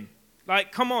 Love him.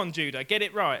 Like, come on, Judah, get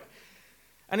it right.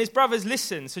 And his brothers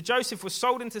listened. So Joseph was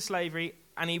sold into slavery,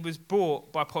 and he was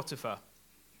bought by Potiphar.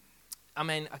 I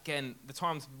mean, again, the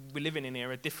times we're living in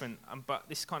here are different, but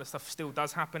this kind of stuff still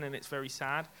does happen, and it's very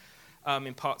sad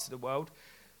in parts of the world.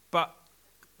 But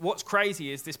what's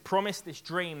crazy is this promise, this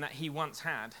dream that he once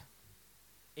had,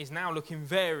 is now looking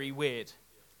very weird.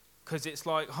 Because it's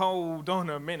like, hold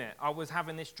on a minute, I was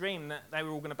having this dream that they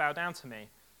were all going to bow down to me.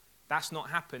 That's not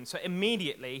happened. So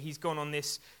immediately he's gone on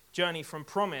this journey from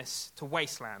promise to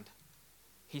wasteland.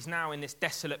 He's now in this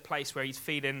desolate place where he's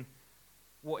feeling,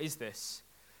 what is this?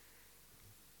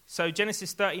 So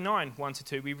Genesis 39,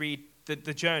 1-2, we read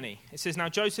the journey. It says, now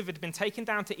Joseph had been taken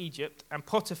down to Egypt, and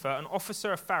Potiphar, an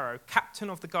officer of Pharaoh, captain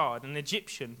of the guard, an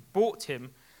Egyptian, bought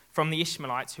him from the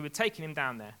Ishmaelites who had taken him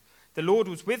down there. The Lord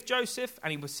was with Joseph,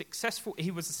 and he was successful.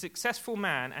 He was a successful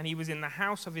man, and he was in the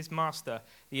house of his master,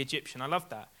 the Egyptian. I love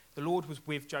that. The Lord was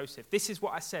with Joseph. This is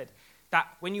what I said, that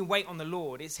when you wait on the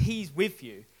Lord, he's with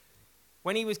you.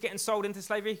 When he was getting sold into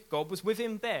slavery, God was with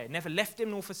him there, never left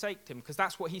him nor forsaked him, because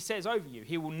that's what he says over you.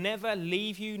 He will never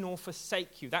leave you nor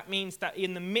forsake you. That means that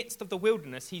in the midst of the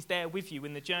wilderness, he's there with you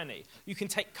in the journey. You can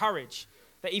take courage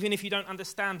that even if you don't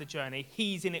understand the journey,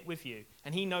 he's in it with you,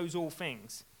 and he knows all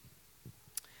things.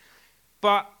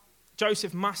 But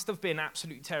Joseph must have been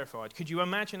absolutely terrified. Could you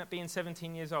imagine at being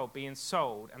 17 years old, being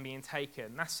sold and being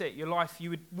taken? That's it. Your life,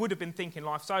 you would have been thinking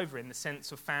life's over in the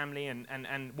sense of family and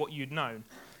what you'd known.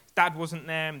 Dad wasn't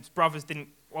there, and his brothers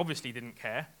obviously didn't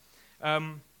care.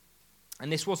 And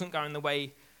this wasn't going the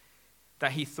way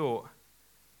that he thought.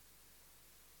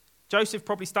 Joseph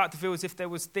probably started to feel as if there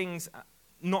was things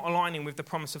not aligning with the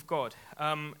promise of God.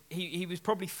 He was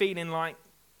probably feeling like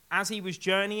as he was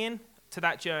journeying to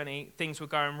that journey, things were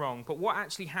going wrong. But what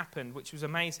actually happened, which was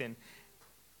amazing,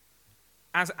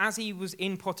 as he was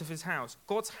in Potiphar's house,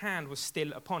 God's hand was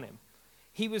still upon him.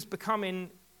 He was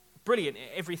becoming brilliant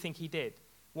at everything he did.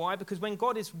 Why? Because when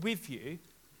God is with you,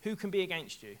 who can be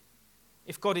against you?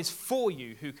 If God is for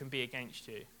you, who can be against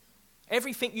you?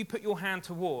 Everything you put your hand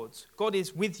towards, God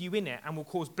is with you in it and will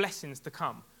cause blessings to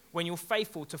come when you're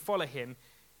faithful to follow him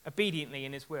obediently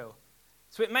in his will.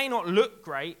 So it may not look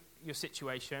great, your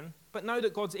situation, but know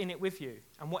that God's in it with you.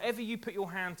 And whatever you put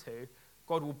your hand to,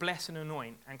 God will bless and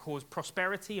anoint and cause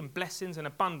prosperity and blessings and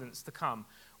abundance to come,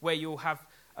 where you'll have,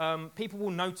 people will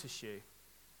notice you.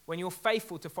 When you're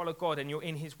faithful to follow God and you're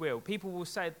in his will, people will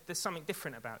say there's something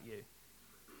different about you.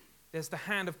 There's the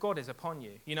hand of God is upon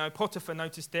you. You know, Potiphar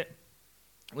noticed it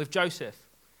with Joseph.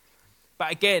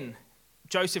 But again,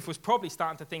 Joseph was probably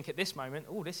starting to think at this moment,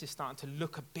 oh, this is starting to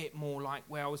look a bit more like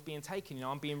where I was being taken. You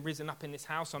know, I'm being risen up in this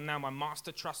house. My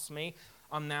master trusts me.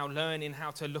 I'm now learning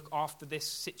how to look after this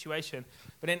situation.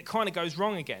 But then it kind of goes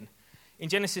wrong again. In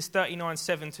Genesis 39,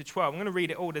 7 to 12, I'm going to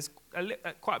read it all. There's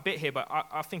quite a bit here, but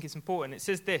I think it's important. It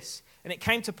says this, and it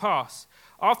came to pass,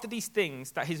 after these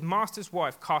things, that his master's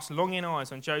wife cast longing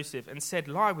eyes on Joseph and said,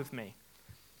 lie with me.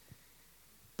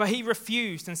 But he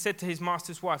refused and said to his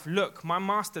master's wife, look, my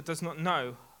master does not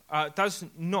know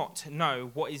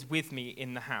what is with me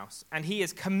in the house, and he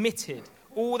has committed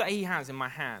all that he has in my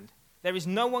hand. There is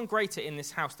no one greater in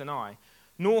this house than I,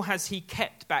 nor has he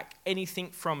kept back anything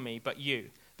from me but you,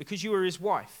 because you are his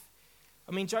wife.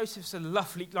 I mean, Joseph's a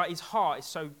lovely, his heart is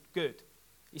so good.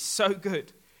 He's so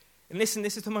good. And listen,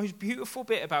 this is the most beautiful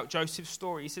bit about Joseph's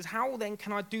story. He says, how then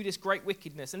can I do this great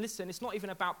wickedness? And listen, it's not even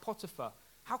about Potiphar.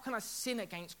 How can I sin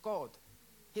against God?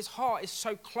 His heart is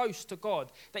so close to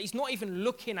God that he's not even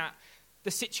looking at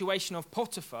the situation of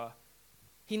Potiphar.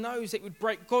 He knows it would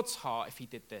break God's heart if he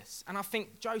did this. And I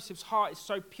think Joseph's heart is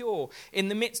so pure. In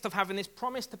the midst of having this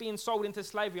promise to being sold into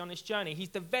slavery on this journey, he's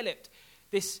developed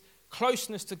this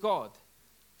closeness to God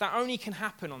that only can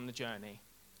happen on the journey.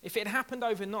 If it had happened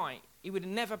overnight, he would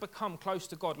have never become close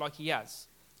to God like he has.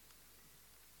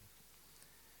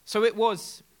 So it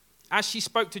was, as she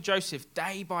spoke to Joseph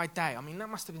day by day, I mean, that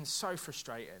must have been so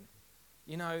frustrating.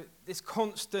 You know, this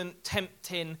constant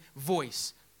tempting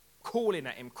voice calling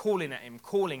at him, calling at him,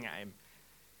 calling at him.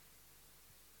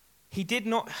 He did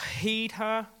not heed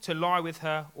her to lie with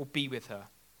her or be with her.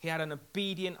 He had an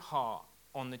obedient heart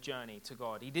on the journey to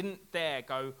God. He didn't dare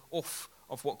go off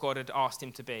of what God had asked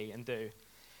him to be and do.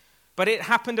 But it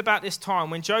happened about this time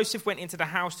when Joseph went into the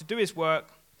house to do his work.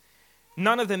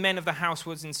 None of the men of the house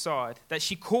was inside, that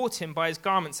she caught him by his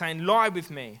garment, saying, lie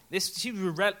with me. She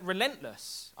was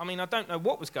relentless. I mean, I don't know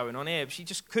what was going on here, but she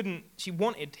just couldn't, she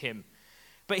wanted him.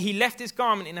 But he left his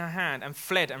garment in her hand and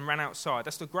fled and ran outside.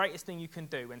 That's the greatest thing you can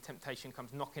do when temptation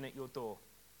comes knocking at your door.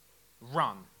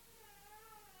 Run.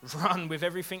 Run with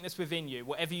everything that's within you.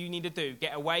 Whatever you need to do.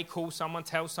 Get away, call someone,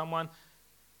 tell someone,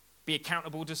 be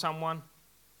accountable to someone.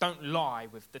 Don't lie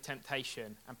with the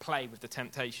temptation and play with the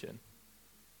temptation.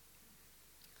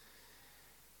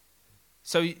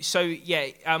 So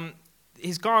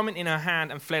his garment in her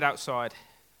hand and fled outside.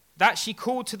 That she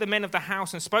called to the men of the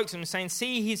house and spoke to them, saying,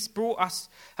 see, he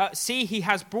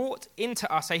has brought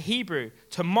into us a Hebrew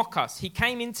to mock us. He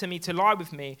came into me to lie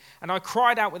with me, and I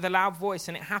cried out with a loud voice,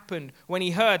 and it happened when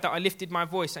he heard that I lifted my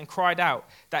voice and cried out,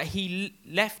 that he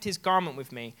left his garment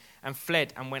with me and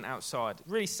fled and went outside.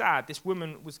 Really sad. This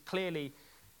woman was clearly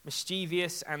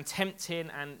mischievous and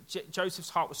tempting, and Joseph's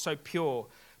heart was so pure,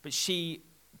 but she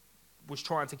was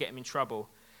trying to get him in trouble.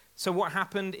 So what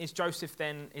happened is Joseph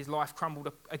then, his life crumbled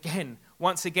up again.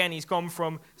 Once again, he's gone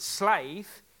from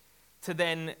slave to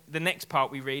then the next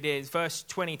part we read is verse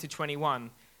 20 to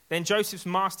 21. Then Joseph's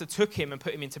master took him and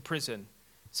put him into prison.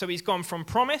 So he's gone from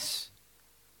promise,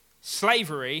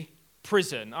 slavery,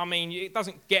 prison. I mean, it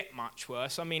doesn't get much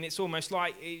worse. I mean, it's almost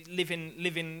like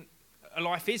living a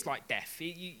life is like death.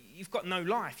 You've got no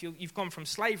life. You've gone from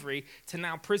slavery to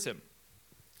now prison.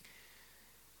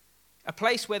 A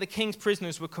place where the king's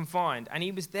prisoners were confined, and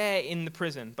he was there in the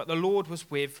prison. But the Lord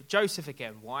was with Joseph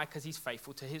again. Why? Because he's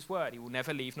faithful to his word. He will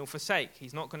never leave nor forsake.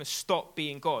 He's not going to stop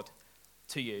being God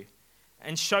to you.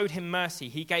 And showed him mercy.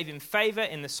 He gave him favor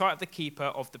in the sight of the keeper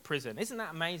of the prison. Isn't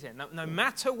that amazing? No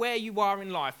matter where you are in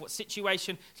life, what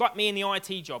situation, it's like me in the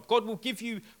IT job. God will give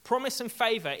you promise and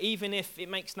favor even if it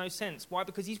makes no sense. Why?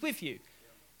 Because he's with you.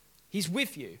 He's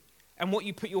with you. And what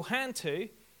you put your hand to,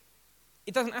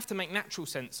 it doesn't have to make natural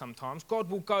sense sometimes. God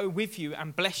will go with you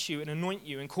and bless you and anoint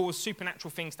you and cause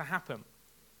supernatural things to happen,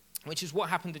 which is what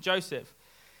happened to Joseph.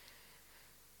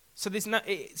 So this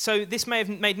may have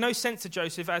made no sense to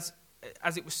Joseph as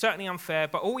it was certainly unfair,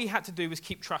 but all he had to do was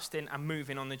keep trusting and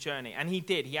moving on the journey. And he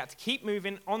did. He had to keep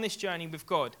moving on this journey with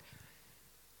God.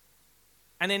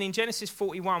 And then in Genesis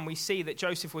 41, we see that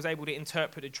Joseph was able to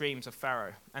interpret the dreams of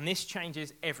Pharaoh. And this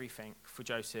changes everything for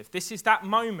Joseph. This is that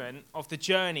moment of the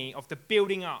journey, of the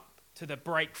building up to the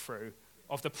breakthrough,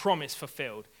 of the promise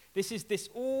fulfilled.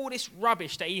 All this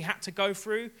rubbish that he had to go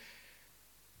through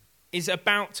is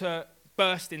about to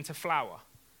burst into flower.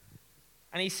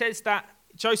 And he says that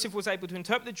Joseph was able to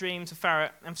interpret the dreams of Pharaoh,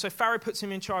 and so Pharaoh puts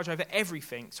him in charge over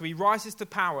everything. So he rises to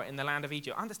power in the land of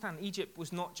Egypt. Understand, Egypt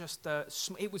was not just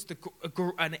it was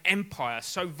an empire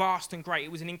so vast and great.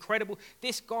 It was an incredible.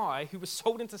 This guy who was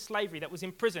sold into slavery, that was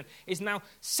in prison, is now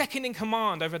second in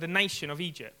command over the nation of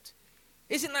Egypt.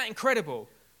 Isn't that incredible?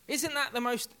 Isn't that the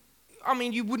most? I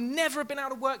mean, you would never have been able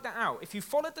to work that out if you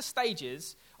followed the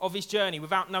stages of his journey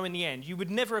without knowing the end. You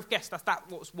would never have guessed that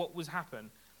was what was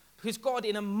happen, because God,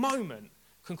 in a moment,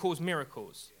 can cause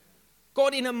miracles.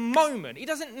 God, in a moment, he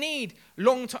doesn't need a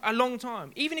long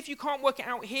time. Even if you can't work it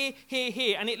out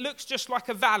here, and it looks just like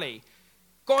a valley,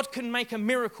 God can make a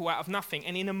miracle out of nothing,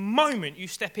 and in a moment you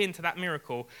step into that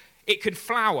miracle, it could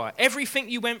flower. Everything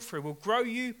you went through will grow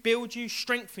you, build you,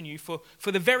 strengthen you for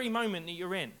the very moment that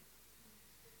you're in.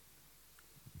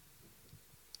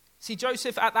 See,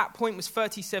 Joseph at that point was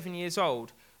 37 years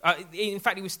old. In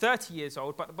fact, he was 30 years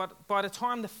old, but by the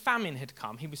time the famine had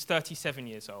come, he was 37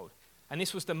 years old. And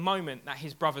this was the moment that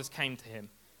his brothers came to him.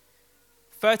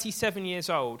 37 years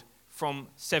old from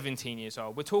 17 years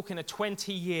old. We're talking a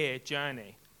 20-year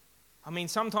journey. I mean,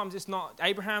 sometimes it's not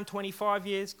Abraham, 25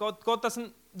 years. God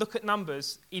doesn't look at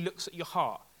numbers. He looks at your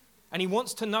heart. And he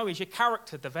wants to know, is your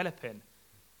character developing?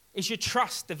 Is your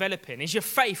trust developing? Is your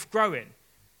faith growing?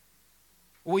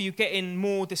 Or are you getting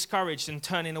more discouraged and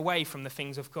turning away from the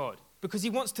things of God? Because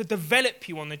he wants to develop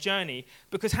you on the journey.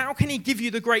 Because how can he give you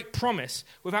the great promise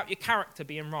without your character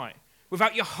being right?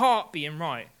 Without your heart being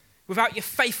right? Without your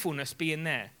faithfulness being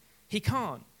there? He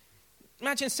can't.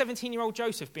 Imagine 17-year-old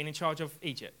Joseph being in charge of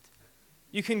Egypt.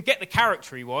 You can get the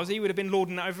character he was. He would have been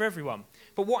lording it over everyone.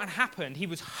 But what had happened, he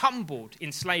was humbled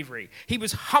in slavery. He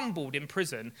was humbled in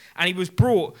prison. And he was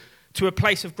brought to a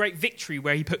place of great victory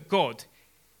where he put God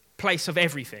place of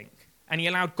everything, and he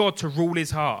allowed God to rule his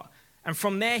heart. And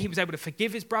from there he was able to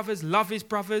forgive his brothers, love his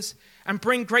brothers, and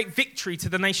bring great victory to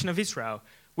the nation of Israel,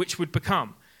 which would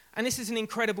become. And this is an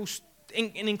incredible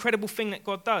thing that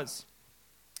God does.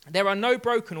 There are no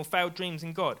broken or failed dreams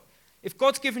in God. If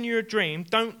God's given you a dream,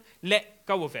 don't let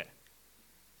go of it.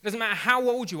 It doesn't matter how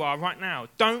old you are right now,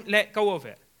 don't let go of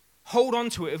it. Hold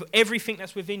on to it with everything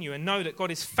that's within you and know that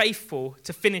God is faithful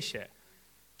to finish it.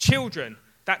 Children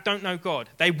that don't know God,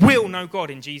 they will know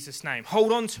God in Jesus' name.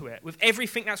 Hold on to it with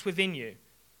everything that's within you.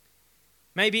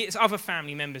 Maybe it's other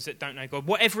family members that don't know God.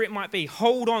 Whatever it might be,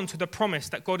 hold on to the promise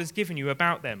that God has given you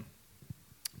about them.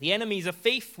 The enemy is a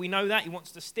thief. We know that. He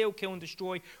wants to steal, kill, and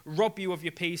destroy, rob you of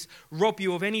your peace, rob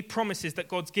you of any promises that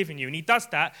God's given you. And he does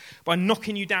that by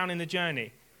knocking you down in the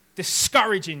journey,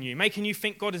 discouraging you, making you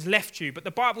think God has left you. But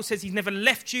the Bible says he's never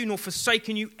left you nor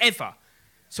forsaken you ever.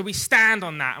 So we stand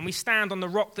on that, and we stand on the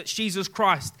rock that's Jesus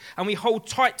Christ, and we hold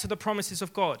tight to the promises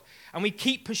of God, and we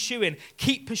keep pursuing,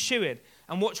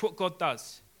 and watch what God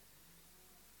does.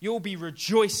 You'll be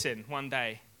rejoicing one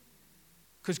day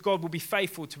because God will be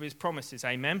faithful to his promises.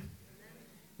 Amen?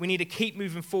 We need to keep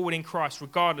moving forward in Christ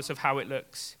regardless of how it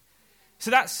looks.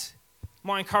 So that's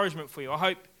my encouragement for you. I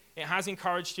hope it has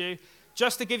encouraged you.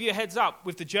 Just to give you a heads up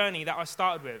with the journey that I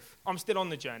started with, I'm still on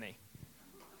the journey.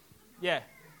 Yeah.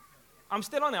 I'm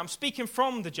still on it. I'm speaking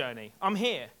from the journey. I'm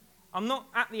here. I'm not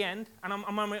at the end, and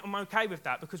I'm okay with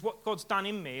that, because what God's done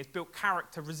in me is built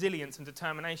character, resilience, and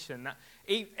determination. That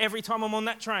every time I'm on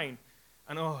that train,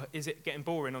 and is it getting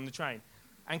boring on the train?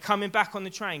 And coming back on the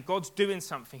train, God's doing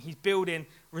something. He's building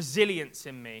resilience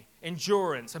in me,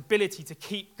 endurance, ability to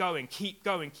keep going.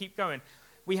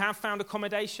 We have found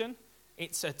accommodation.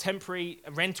 It's a temporary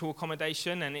rental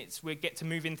accommodation, and we get to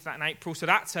move into that in April. So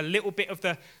that's a little bit of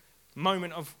the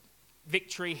moment of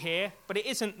victory here, but it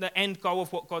isn't the end goal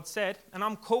of what God said, and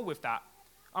I'm cool with that.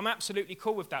 I'm absolutely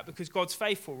cool with that because God's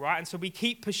faithful, right? And so we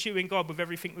keep pursuing God with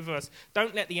everything with us.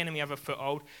 Don't let the enemy have a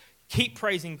foothold. Keep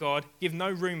praising God. Give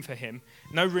no room for him,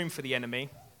 no room for the enemy.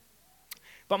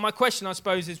 But my question, I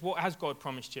suppose, is what has God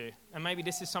promised you? And maybe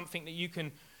this is something that you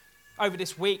can, over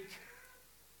this week,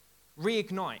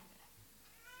 reignite.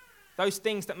 Those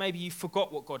things that maybe you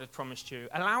forgot what God had promised you.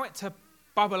 Allow it to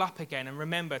bubble up again, and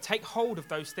remember, take hold of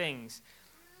those things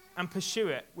and pursue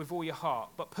it with all your heart,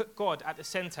 but put God at the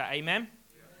center. Amen?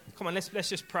 Yeah. Come on, let's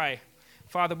just pray.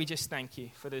 Father, we just thank you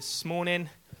for this morning,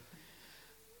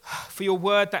 for your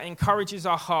word that encourages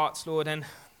our hearts, Lord, and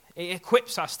it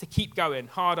equips us to keep going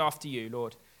hard after you,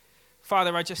 Lord.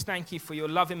 Father, I just thank you for your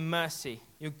loving mercy,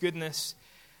 your goodness,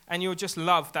 and your just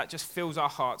love that just fills our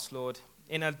hearts, Lord.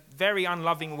 In a very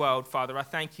unloving world, Father, I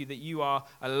thank you that you are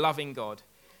a loving God.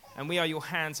 And we are your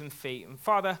hands and feet. And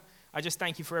Father, I just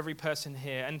thank you for every person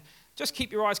here. And just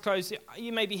keep your eyes closed.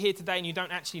 You may be here today and you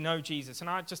don't actually know Jesus. And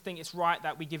I just think it's right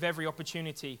that we give every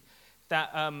opportunity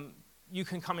that you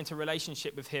can come into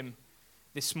relationship with him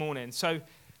this morning. So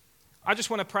I just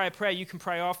want to pray a prayer. You can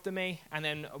pray after me, and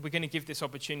then we're going to give this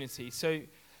opportunity. So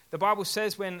the Bible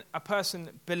says when a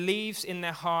person believes in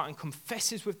their heart and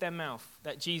confesses with their mouth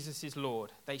that Jesus is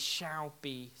Lord, they shall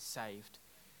be saved.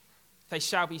 They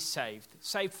shall be saved.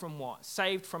 Saved from what?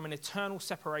 Saved from an eternal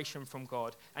separation from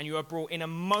God. And you are brought in a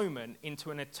moment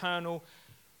into an eternal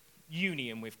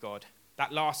union with God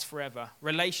that lasts forever.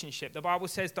 Relationship. The Bible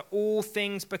says that all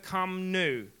things become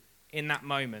new in that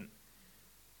moment.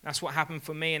 That's what happened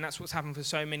for me, and that's what's happened for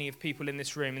so many of people in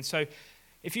this room. And so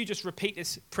if you just repeat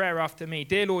this prayer after me.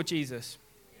 Dear Lord Jesus,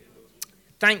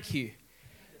 thank you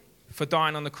for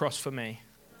dying on the cross for me.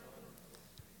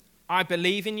 I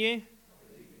believe in you.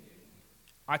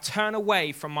 I turn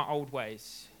away from my old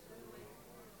ways.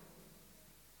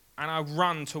 And I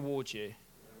run towards you.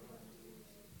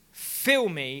 Fill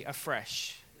me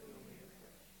afresh.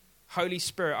 Holy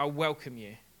Spirit, I welcome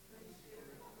you.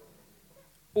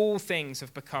 All things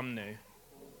have become new.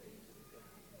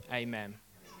 Amen.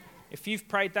 If you've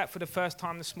prayed that for the first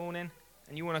time this morning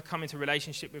and you want to come into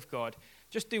relationship with God,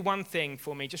 just do one thing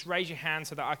for me. Just raise your hand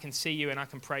so that I can see you and I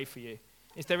can pray for you.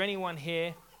 Is there anyone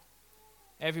here?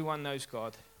 Everyone knows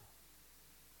God.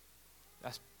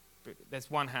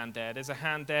 There's one hand there. There's a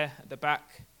hand there at the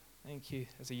back. Thank you.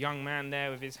 There's a young man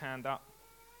there with his hand up.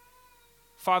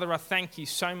 Father, I thank you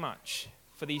so much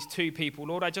for these two people.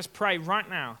 Lord, I just pray right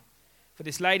now for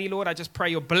this lady, Lord, I just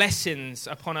pray your blessings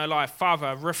upon her life.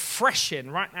 Father, refreshing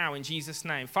right now in Jesus'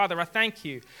 name. Father, I thank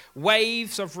you.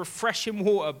 Waves of refreshing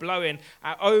water blowing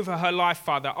over her life,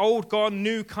 Father. Old gone,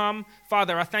 new come.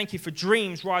 Father, I thank you for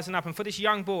dreams rising up. And for this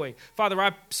young boy, Father,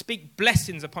 I speak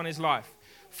blessings upon his life.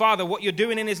 Father, what you're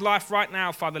doing in his life right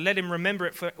now, Father, let him remember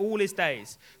it for all his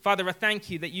days. Father, I thank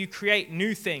you that you create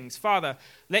new things. Father,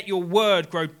 let your word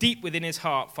grow deep within his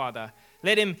heart, Father.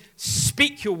 Let him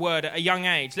speak your word at a young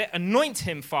age. Anoint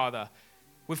him, Father,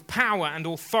 with power and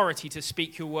authority to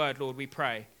speak your word, Lord, we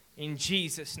pray. In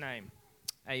Jesus' name,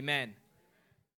 amen.